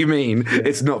 What do you mean?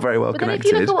 It's not very well connected. But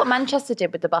then if you look at what Manchester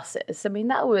did with the buses, I mean,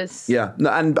 that was... Yeah, no,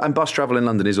 and bus travel in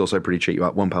London is also pretty cheap,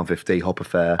 like £1.50 hopper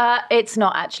fare. It's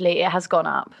not actually, it has gone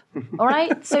up. All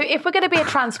right? So if we're going to be a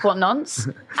transport nonce,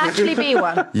 actually be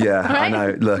one. Yeah, right? I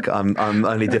know. Look, I'm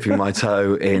only dipping my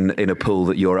toe in a pool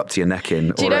that you're up to your neck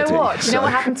in already. Do you know what? Do you know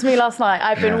what happened to me last night?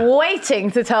 I've been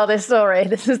waiting to tell this story.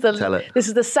 This is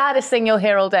the saddest thing you'll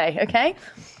hear all day, okay?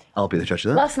 I'll be the judge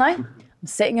of that. Last night, I'm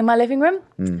sitting in my living room,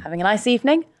 having a nice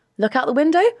evening, look out the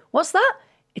window. What's that?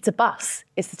 It's a bus.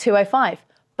 It's the 205.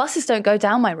 Buses don't go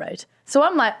down my road. So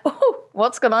I'm like, oh,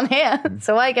 what's going on here?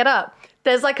 So I get up.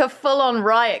 there's like a full-on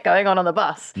riot going on the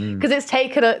bus because it's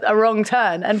taken a wrong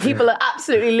turn and people are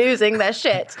absolutely losing their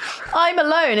shit. I'm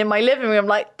alone in my living room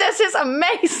like, this is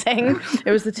amazing.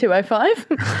 It was the 205.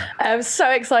 I was so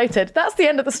excited. That's the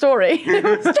end of the story.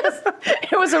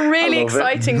 It was a really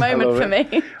exciting moment for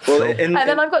me. Well, and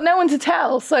then I've got no one to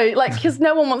tell. So like, because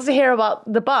no one wants to hear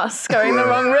about the bus going the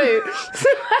wrong route.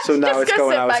 So now it's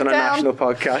going out on a national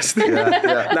podcast.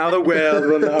 Now the world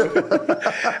will know.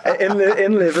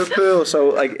 In Liverpool, so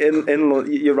like in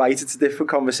you're right, it's a different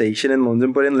conversation in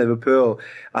London, but in Liverpool,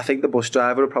 I think the bus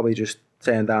driver will probably just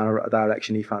turn down a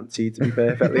direction he fancied, to be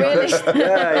perfectly honest.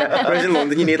 Yeah. Whereas in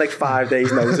London, you need like 5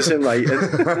 days notice in writing.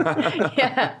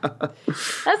 Yeah.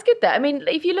 That's good though. I mean,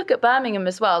 if you look at Birmingham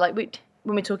as well, like when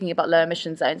we're talking about low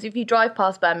emission zones, if you drive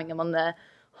past Birmingham on the,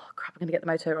 oh crap, I'm going to get the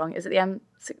motorway wrong. Is it the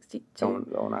M62?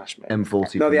 Don't ask me.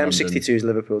 M40. No, the M62 is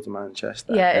Liverpool to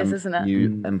Manchester. Yeah, it is, isn't it?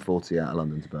 M40 out of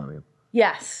London to Birmingham.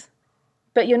 Yes.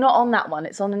 But you're not on that one.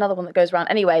 It's on another one that goes around.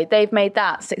 Anyway, they've made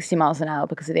that 60 miles an hour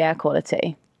because of the air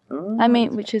quality. Oh, I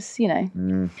mean, which is,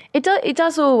 it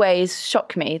does always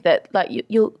shock me that like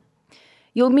you'll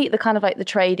meet the kind of like the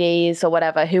tradies or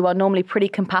whatever who are normally pretty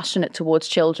compassionate towards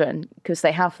children because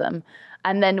they have them,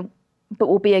 but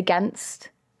will be against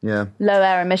low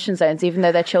air emission zones even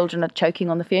though their children are choking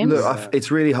on the fumes. Look,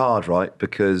 it's really hard, right?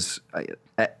 Because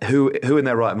who in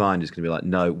their right mind is going to be like,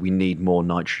 no, we need more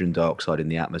nitrogen dioxide in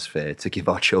the atmosphere to give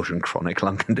our children chronic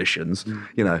lung conditions.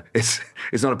 It's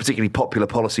not a particularly popular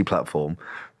policy platform,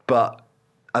 but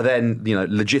are then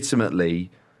legitimately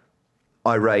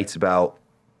irate about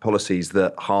policies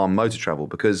that harm motor travel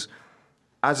because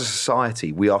as a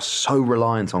society we are so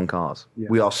reliant on cars.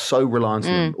 We are so reliant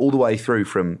on them all the way through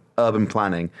from urban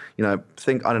planning.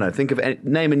 Think of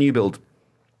name a new build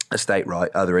estate,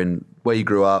 right? Either in where you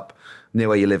grew up, near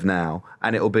where you live now,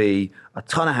 and it'll be a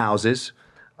ton of houses.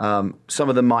 Some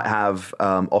of them might have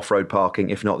off-road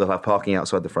parking. If not, they'll have parking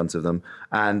outside the front of them.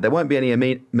 And there won't be any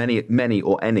amenities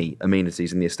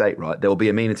in the estate, right? There will be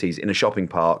amenities in a shopping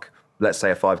park, let's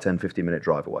say a 5, 10, 15-minute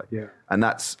drive away. Yeah.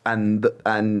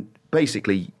 And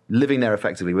basically living there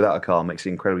effectively without a car makes it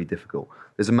incredibly difficult.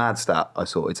 There's a mad stat I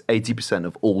saw. It's 80%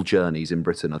 of all journeys in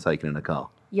Britain are taken in a car.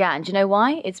 Yeah, and do you know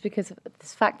why? It's because of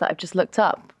this fact that I've just looked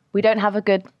up. We don't have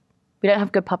good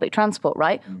public transport,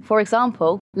 right? For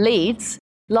example, Leeds,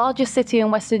 largest city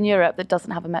in Western Europe that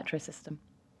doesn't have a metro system.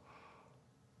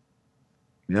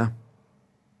 Yeah.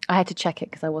 I had to check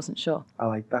it because I wasn't sure. I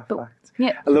like that fact.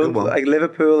 Yeah. Like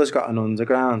Liverpool has got an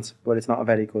underground, but it's not a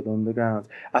very good underground.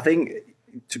 I think,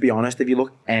 to be honest, if you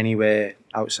look anywhere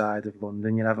outside of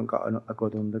London, you haven't got a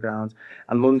good underground.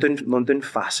 And London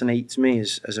fascinates me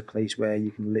as a place where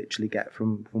you can literally get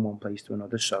from one place to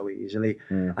another so easily.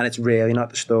 And it's really not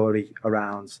the story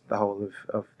around the whole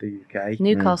of the UK.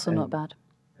 Newcastle, not bad.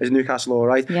 Is Newcastle all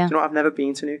right? Yeah. Do you know, I've never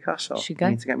been to Newcastle. Should go.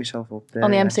 I need to get myself up there. On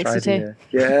the M62.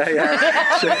 Yeah.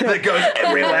 That goes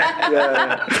everywhere.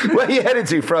 Yeah. Where are you headed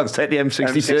to, France? Take the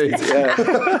M62.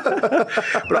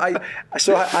 But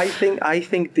I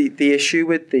think the issue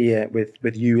with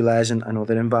ULEZ and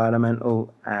other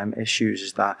environmental issues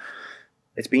is that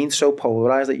it's been so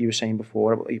polarised, like you were saying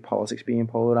before, about politics being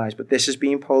polarised, but this has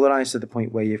been polarised to the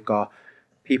point where you've got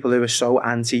people who are so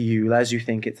anti-ULEZ who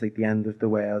think it's like the end of the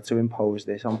world to impose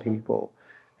this on people.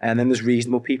 And then there's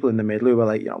reasonable people in the middle who are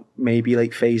like, maybe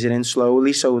like phase it in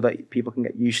slowly so that people can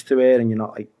get used to it and you're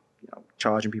not like,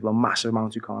 charging people a massive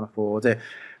amount who can't afford it.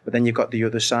 But then you've got the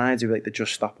other side, who like the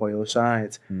Just Stop Oil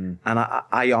side. And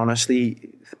I honestly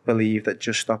believe that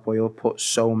Just Stop Oil puts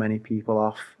so many people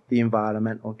off the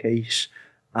environmental case.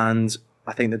 And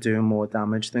I think they're doing more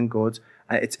damage than good.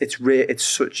 It's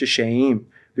such a shame,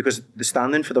 because they're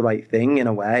standing for the right thing in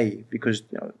a way, because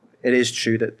it is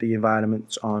true that the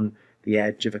environment's on the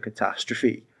edge of a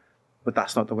catastrophe, but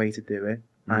that's not the way to do it.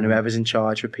 And whoever's in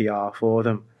charge for PR for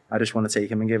them, I just want to take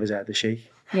him and give his head a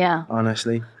shake. Yeah.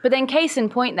 Honestly. But then case in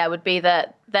point there would be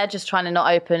that they're just trying to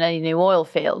not open any new oil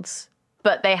fields,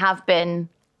 but they have been,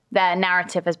 their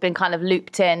narrative has been kind of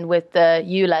looped in with the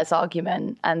ULEZ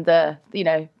argument and the,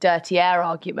 dirty air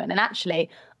argument. And actually,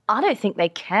 I don't think they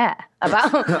care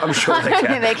about. I'm sure they care. I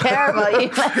don't think they care about you.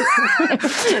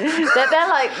 They're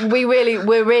like,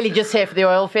 we're really just here for the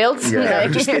oil fields. Yeah,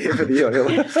 just here for the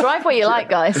oil. Drive what you like,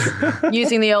 guys.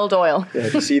 Using the old oil. Yeah,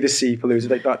 you see the sea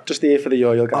polluted like that. Just here for the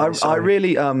oil, guys. I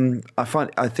really, I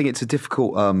think it's a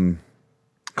difficult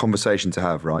conversation to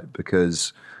have, right?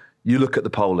 Because you look at the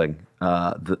polling,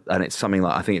 and it's something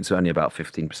like, I think it's only about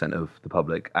 15% of the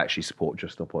public actually support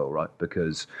Just Stop Oil, right?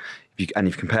 Because if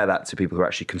you compare that to people who are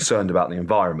actually concerned about the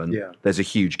environment, there's a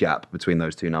huge gap between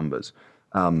those two numbers.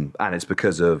 And it's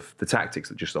because of the tactics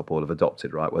that Just Stop Oil have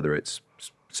adopted, right? Whether it's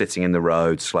sitting in the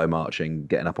road, slow marching,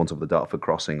 getting up on top of the Dartford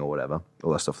crossing or whatever,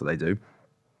 all that stuff that they do.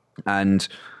 And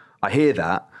I hear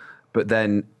that, but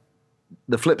then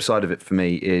the flip side of it for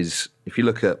me is, if you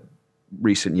look at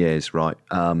recent years, right,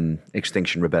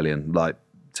 Extinction Rebellion, like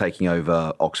taking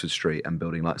over Oxford Street and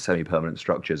building like semi-permanent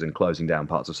structures and closing down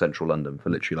parts of central London for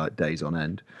literally like days on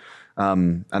end.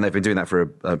 And they've been doing that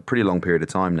for a pretty long period of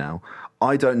time now.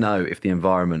 I don't know if the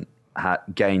environment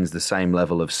gains the same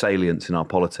level of salience in our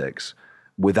politics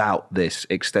without this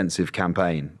extensive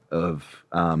campaign of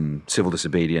civil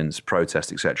disobedience,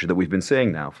 protest, etc., that we've been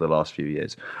seeing now for the last few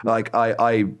years. Like,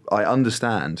 I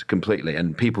understand completely,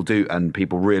 and people do, and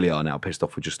people really are now pissed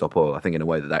off with Just Stop Oil. I think in a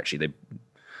way that actually they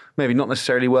maybe not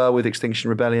necessarily were with Extinction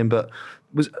Rebellion, but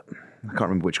I can't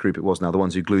remember which group it was now, the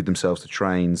ones who glued themselves to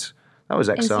trains. That was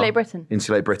XR. Insulate Britain.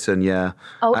 Insulate Britain, yeah.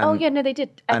 Oh, yeah, no, they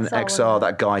did. And XR,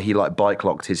 that guy, he like bike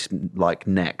locked his like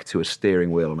neck to a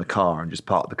steering wheel on a car and just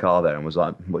parked the car there and was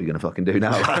like, "What are you going to fucking do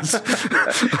now, lads?"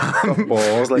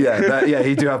 Balls, like. Yeah,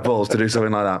 he do have balls to do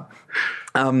something like that.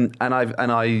 And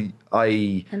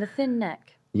the thin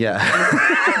neck. Yeah.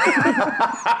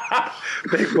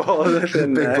 Big balls and a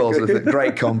thin neck. Big balls and a thin,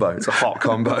 great combo. It's a hot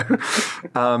combo.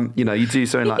 You do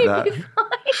something like that.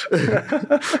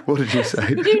 What did you say?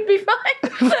 You'd be fine.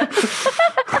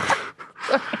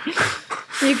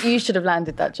 You should have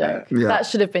landed that joke. Yeah. That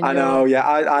should have been. I know. Yeah,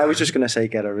 I was just going to say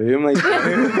get a room. Like.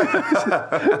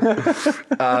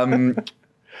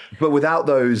 But without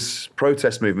those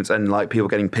protest movements and like people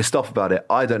getting pissed off about it,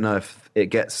 I don't know if it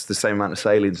gets the same amount of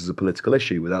salience as a political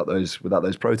issue without those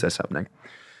protests happening.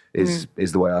 Is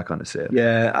the way I kind of see it.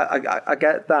 Yeah, I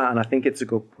get that, and I think it's a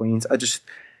good point.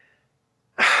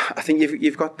 I think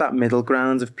you've got that middle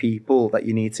ground of people that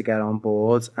you need to get on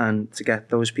board, and to get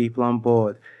those people on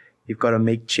board, you've got to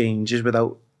make changes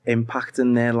without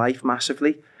impacting their life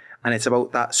massively. And it's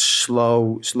about that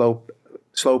slow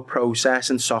process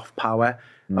and soft power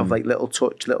of like little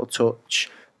touch. Like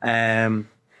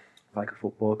a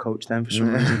football coach then for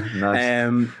some reason.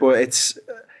 Nice. But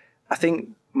I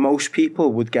think most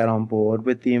people would get on board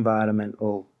with the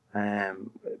environmental,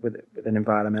 with an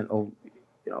environmental,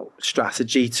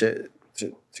 strategy to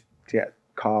get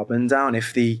carbon down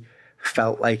if they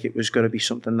felt like it was going to be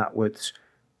something that would,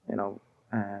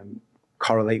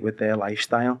 correlate with their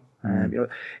lifestyle.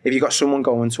 If you got someone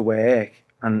going to work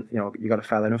and you got a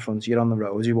fella in front of you on the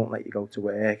road who won't let you go to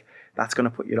work, that's going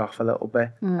to put you off a little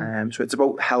bit. So it's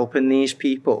about helping these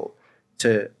people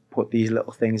to put these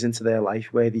little things into their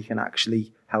life where they can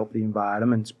actually help the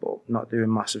environment, but not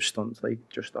doing massive stunts like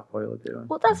Just Stop Oil are doing.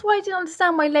 Well, that's why I didn't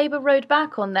understand why Labour rode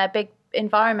back on their big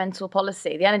environmental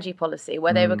policy, the energy policy,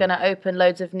 where they were going to open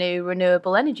loads of new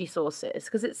renewable energy sources.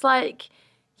 Because it's like,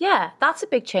 yeah, that's a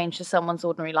big change to someone's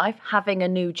ordinary life, having a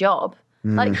new job.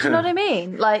 Like, do you know what I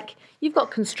mean? Like, you've got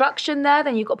construction there,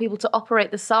 then you've got people to operate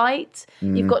the site.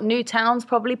 You've got new towns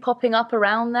probably popping up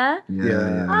around there.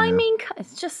 Yeah. I mean,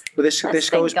 it's just... But this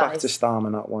goes back to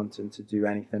Starmer not wanting to do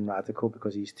anything radical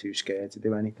because he's too scared to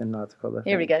do anything radical.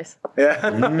 Here he goes.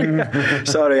 Yeah.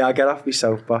 Sorry, I'll get off my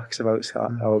soapbox about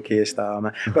Keir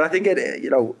Starmer. But I think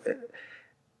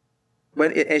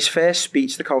when his first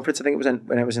speech, the conference, I think it was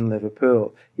when it was in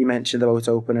Liverpool, he mentioned about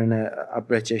opening a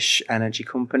British energy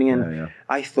company, and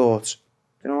I thought,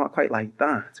 I quite like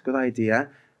that. It's a good idea.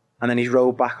 And then he's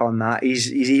rolled back on that. He's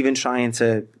even trying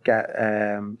to get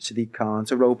Sadiq Khan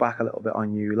to roll back a little bit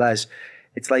on you, Les.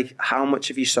 It's like, how much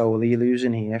of your soul are you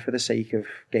losing here for the sake of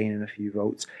gaining a few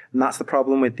votes? And that's the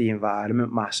problem with the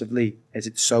environment massively, is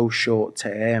it's so short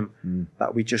term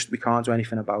that we can't do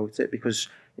anything about it, because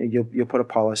you'll put a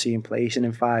policy in place and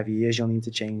in 5 years you'll need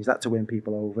to change that to win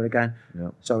people over again. Yeah.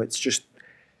 So it's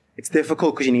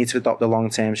difficult because you need to adopt a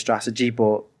long-term strategy,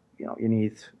 but you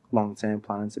need long-term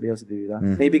planning to be able to do that.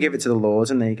 Maybe give it to the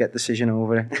Lords and they get decision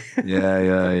over it.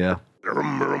 Yeah.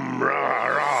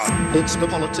 It's the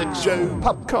Politics Show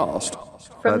podcast.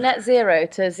 From net zero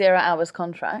to 0 hours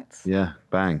contracts. Yeah,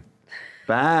 bang.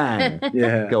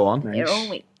 Yeah. Go on. You're all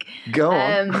week. Go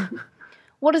on.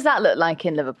 What does that look like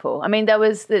in Liverpool? I mean,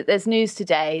 there's news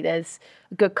today. There's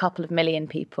a good couple of million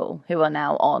people who are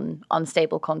now on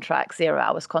unstable contracts, 0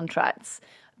 hours contracts.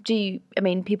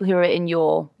 People who are in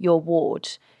your ward,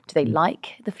 do they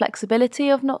like the flexibility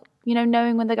of not,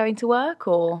 knowing when they're going to work,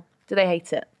 or do they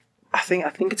hate it? I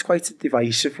think it's quite a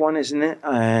divisive one, isn't it?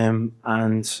 And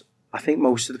I think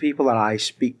most of the people that I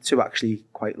speak to actually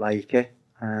quite like it.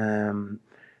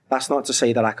 That's not to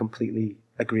say that I completely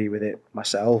agree with it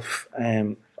myself.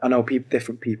 I know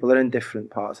different people are in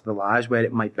different parts of their lives where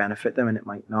it might benefit them and it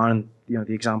might not. And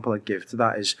the example I give to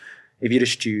that is, if you're a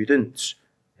student,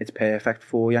 it's perfect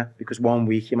for you, because 1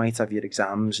 week you might have your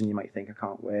exams and you might think, I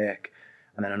can't work,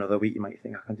 and then another week you might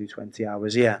think I can do 20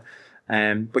 hours.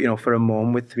 But for a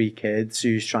mum with 3 kids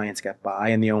who's trying to get by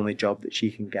and the only job that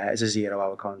she can get is a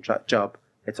 0-hour contract job,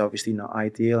 it's obviously not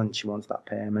ideal, and she wants that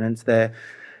permanence there.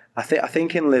 I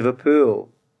think in Liverpool,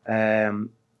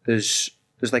 there's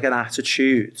like an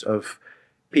attitude of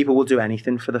people will do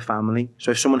anything for the family.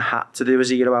 So if someone had to do a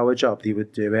 0-hour job, they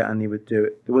would do it, and they would do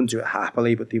it. They wouldn't do it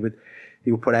happily, but they would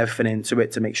put everything into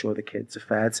it to make sure the kids are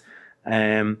fed.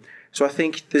 So I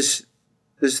think there's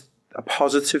a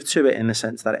positive to it in the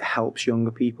sense that it helps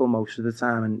younger people most of the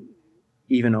time, and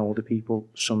even older people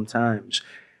sometimes.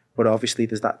 But obviously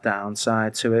there's that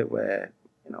downside to it where,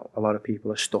 a lot of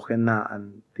people are stuck in that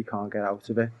and they can't get out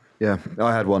of it. Yeah,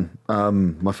 I had one.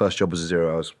 My first job was a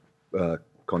 0 hours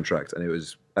contract, and it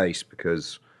was ace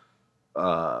because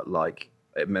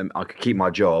it meant I could keep my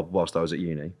job whilst I was at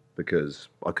uni because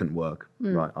I couldn't work.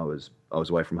 Right, I was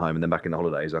away from home, and then back in the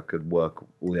holidays I could work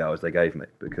all the hours they gave me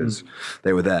because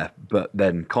they were there. But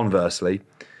then conversely,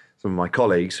 some of my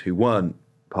colleagues who weren't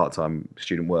part-time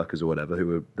student workers or whatever, who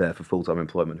were there for full-time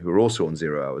employment, who were also on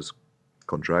 0 hours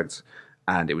contracts,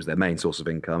 and it was their main source of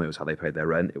income. It was how they paid their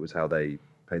rent. It was how they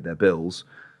paid their bills.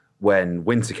 When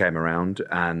winter came around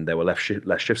and there were less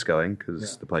shifts going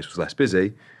because the place was less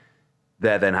busy,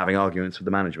 they're then having arguments with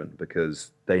the management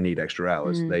because they need extra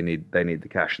hours. They need the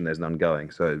cash, and there's none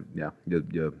going. So yeah,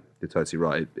 you're totally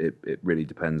right. It really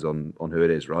depends on who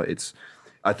it is, right?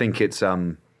 I think it's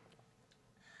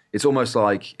almost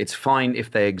like it's fine if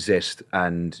they exist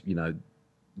and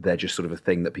they're just sort of a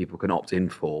thing that people can opt in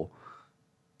for.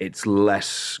 It's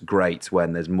less great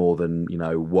when there's more than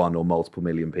 1 or multiple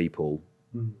million people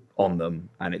on them,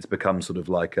 and it's become sort of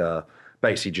like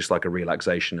basically just like a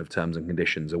relaxation of terms and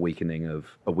conditions, a weakening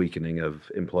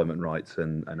of employment rights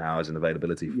and hours and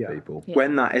availability for people. Yeah.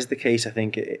 When that is the case, I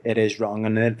think it is wrong,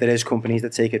 and there is companies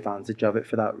that take advantage of it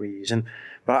for that reason.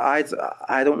 But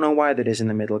I don't know why there isn't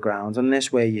a middle ground on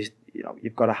this, where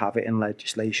you've got to have it in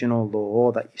legislation or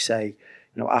law that you say,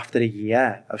 after a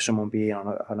year of someone being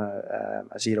on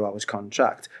a 0 hours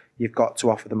contract, you've got to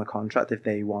offer them a contract if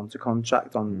they want a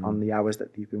contract on the hours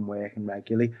that they've been working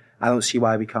regularly. I don't see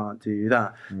why we can't do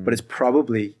that. But it's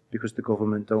probably because the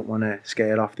government don't want to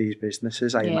scare off these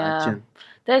businesses, I imagine.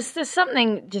 There's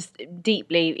something just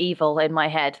deeply evil in my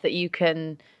head that you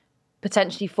can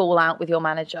potentially fall out with your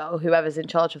manager or whoever's in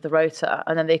charge of the rota,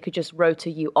 and then they could just rota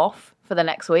you off for the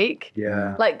next week.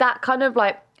 Yeah. Like that kind of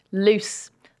like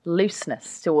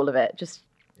looseness to all of it just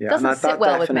doesn't sit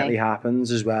well with me. That definitely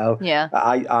happens as well. Yeah.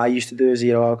 I used to do a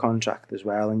 0 hour contract as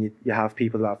well, and you have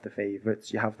people who have the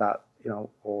favourites. You have that,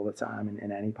 all the time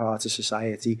in any part of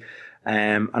society.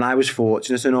 And I was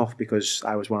fortunate enough because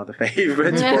I was one of the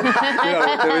favourites. But,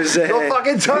 there was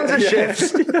fucking tons of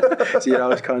shifts. 0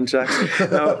 hours contracts.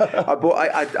 But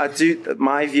I do.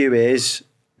 My view is,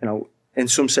 in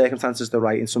some circumstances they're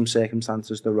right, in some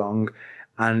circumstances they're wrong.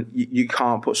 And you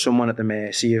can't put someone at the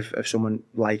mercy of someone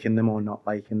liking them or not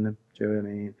liking them. Do you know what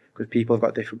I mean? Because people have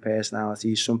got different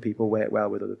personalities. Some people work well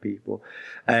with other people.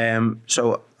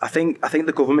 So I think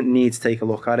the government needs to take a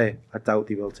look at it. I doubt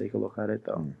they will take a look at it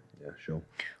though. Yeah, sure.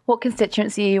 What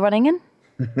constituency are you running in?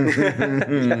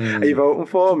 Are you voting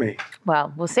for me?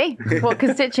 Well, we'll see. What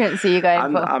constituency are you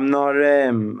going for? I'm not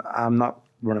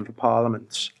running for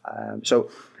Parliament.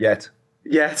 Yet.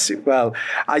 Yes, well,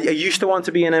 I used to want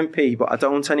to be an MP, but I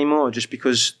don't anymore, just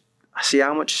because I see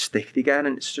how much stick they get,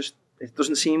 and it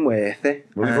doesn't seem worth it.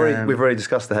 Well, we've already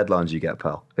discussed the headlines you get,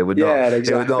 pal. It would not.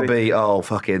 Exactly. It would not be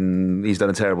fucking he's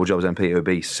done a terrible job as MP. It would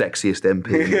be sexiest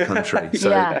MP in the country.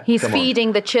 So, he's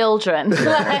feeding the children.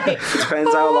 It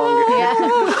depends how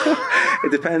long. It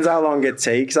depends how long it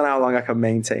takes and how long I can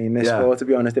maintain this for. To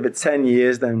be honest, if it's 10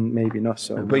 years, then maybe not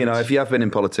so. But much. if you have been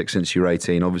in politics since you were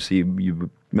 18, obviously you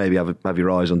maybe have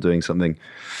your eyes on doing something,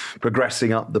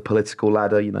 progressing up the political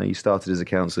ladder. You started as a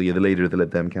councillor. You're the leader of the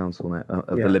Lib Dem council now,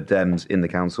 the Lib Dems in the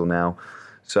council now.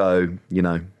 So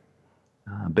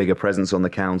bigger presence on the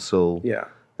council. Yeah.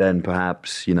 Then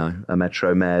perhaps a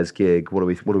Metro Mayor's gig. What are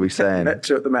we saying?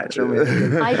 The Metro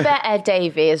Mayor. I bet Ed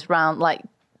Davey is round. Like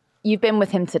you've been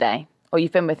with him today. Or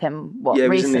you've been with him, recently? He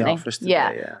was in the office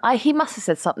today, yeah. He must have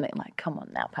said something like, come on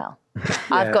now, pal.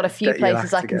 I've got a few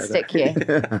places I can stick you.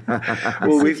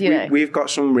 Well, we've got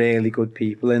some really good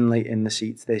people in the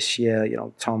seats this year.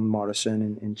 Tom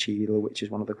Morrison in Cllr, which is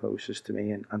one of the closest to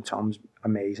me, and Tom's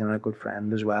amazing and a good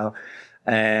friend as well.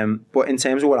 But in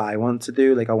terms of what I want to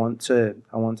do, I want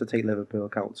to take Liverpool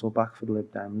Council back for the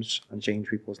Lib Dems and change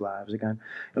people's lives again.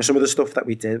 Some of the stuff that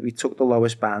we did, we took the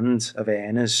lowest band of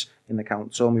earners in the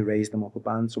council and we raised them up a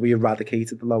band. So we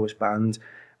eradicated the lowest band,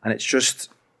 and it's just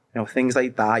things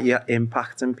like that. You're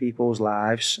impacting people's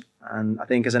lives, And I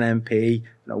think as an MP,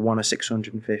 1 of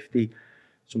 650,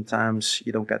 sometimes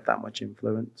you don't get that much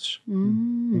influence.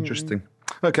 Interesting.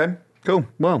 Okay, cool.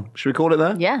 Well, should we call it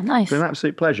there? Yeah, nice. It's been an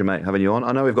absolute pleasure, mate, having you on.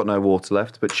 I know we've got no water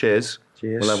left, but cheers.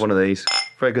 Cheers. We'll have one of these.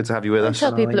 Very good to have you with us.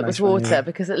 Tell people it was water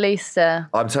because at least I'm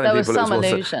telling there was people some it was water.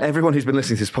 illusion. Everyone who's been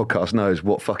listening to this podcast knows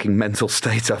what fucking mental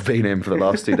state I've been in for the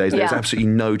last 2 days. There's absolutely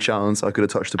no chance I could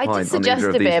have touched a pint I did on either suggest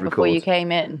of a these beer before you records.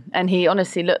 came in, and he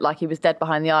honestly looked like he was dead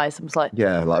behind the eyes. I was like,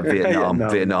 Yeah, like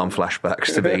Vietnam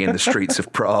flashbacks to being in the streets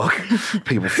of Prague,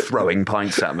 people throwing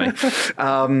pints at me.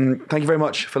 Thank you very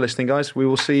much for listening, guys. We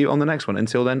will see you on the next one.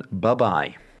 Until then,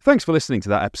 bye-bye. Thanks for listening to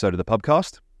that episode of the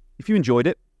podcast. If you enjoyed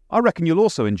it, I reckon you'll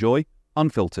also enjoy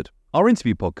Unfiltered, our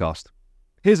interview podcast.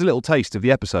 Here's a little taste of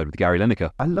the episode with Gary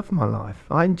Lineker. I love my life.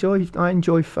 I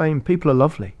enjoy fame. People are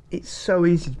lovely. It's so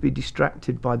easy to be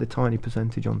distracted by the tiny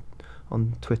percentage on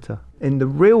Twitter. In the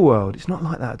real world, it's not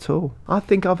like that at all. I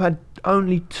think I've had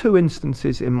only 2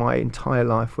 instances in my entire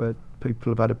life where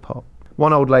people have had a pop.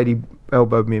 One old lady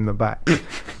elbowed me in my back.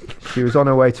 She was on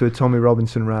her way to a Tommy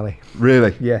Robinson rally.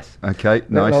 Really? Yes. Okay,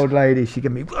 Little nice. old lady, she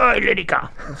gave me, "Whoa, Lineker!"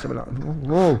 And something like,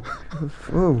 whoa,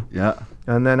 whoa. Yeah.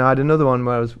 And then I had another one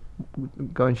where I was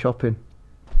going shopping,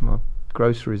 my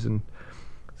groceries, and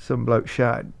some bloke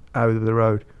shouted out of the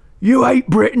road, "You hate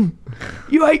Britain!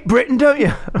 You hate Britain, don't you?"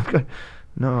 And I'm going,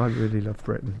 no, I really love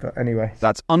Britain. But anyway.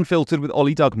 That's Unfiltered with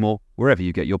Ollie Dugmore, wherever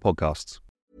you get your podcasts.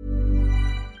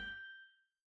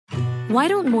 Why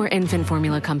don't more infant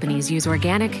formula companies use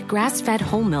organic, grass-fed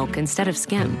whole milk instead of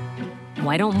skim?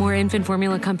 Why don't more infant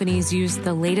formula companies use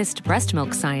the latest breast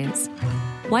milk science?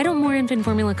 Why don't more infant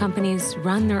formula companies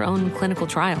run their own clinical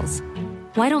trials?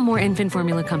 Why don't more infant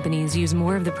formula companies use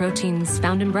more of the proteins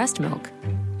found in breast milk?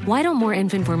 Why don't more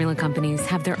infant formula companies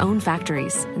have their own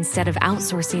factories instead of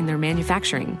outsourcing their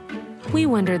manufacturing? We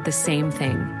wondered the same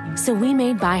thing. So we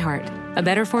made ByHeart, a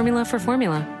better formula for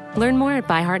formula. Learn more at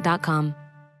byheart.com.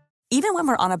 Even when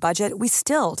we're on a budget, we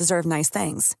still deserve nice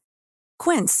things.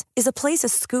 Quince is a place to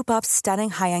scoop up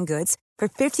stunning high-end goods for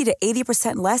 50 to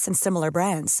 80% less than similar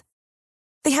brands.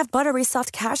 They have buttery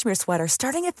soft cashmere sweaters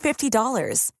starting at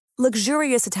 $50,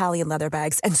 luxurious Italian leather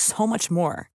bags, and so much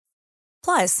more.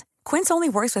 Plus, Quince only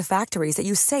works with factories that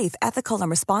use safe, ethical, and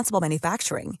responsible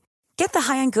manufacturing. Get the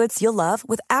high-end goods you'll love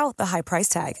without the high price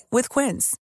tag with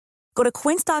Quince. Go to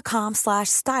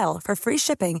quince.com/style for free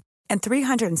shipping and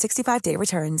 365-day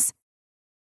returns.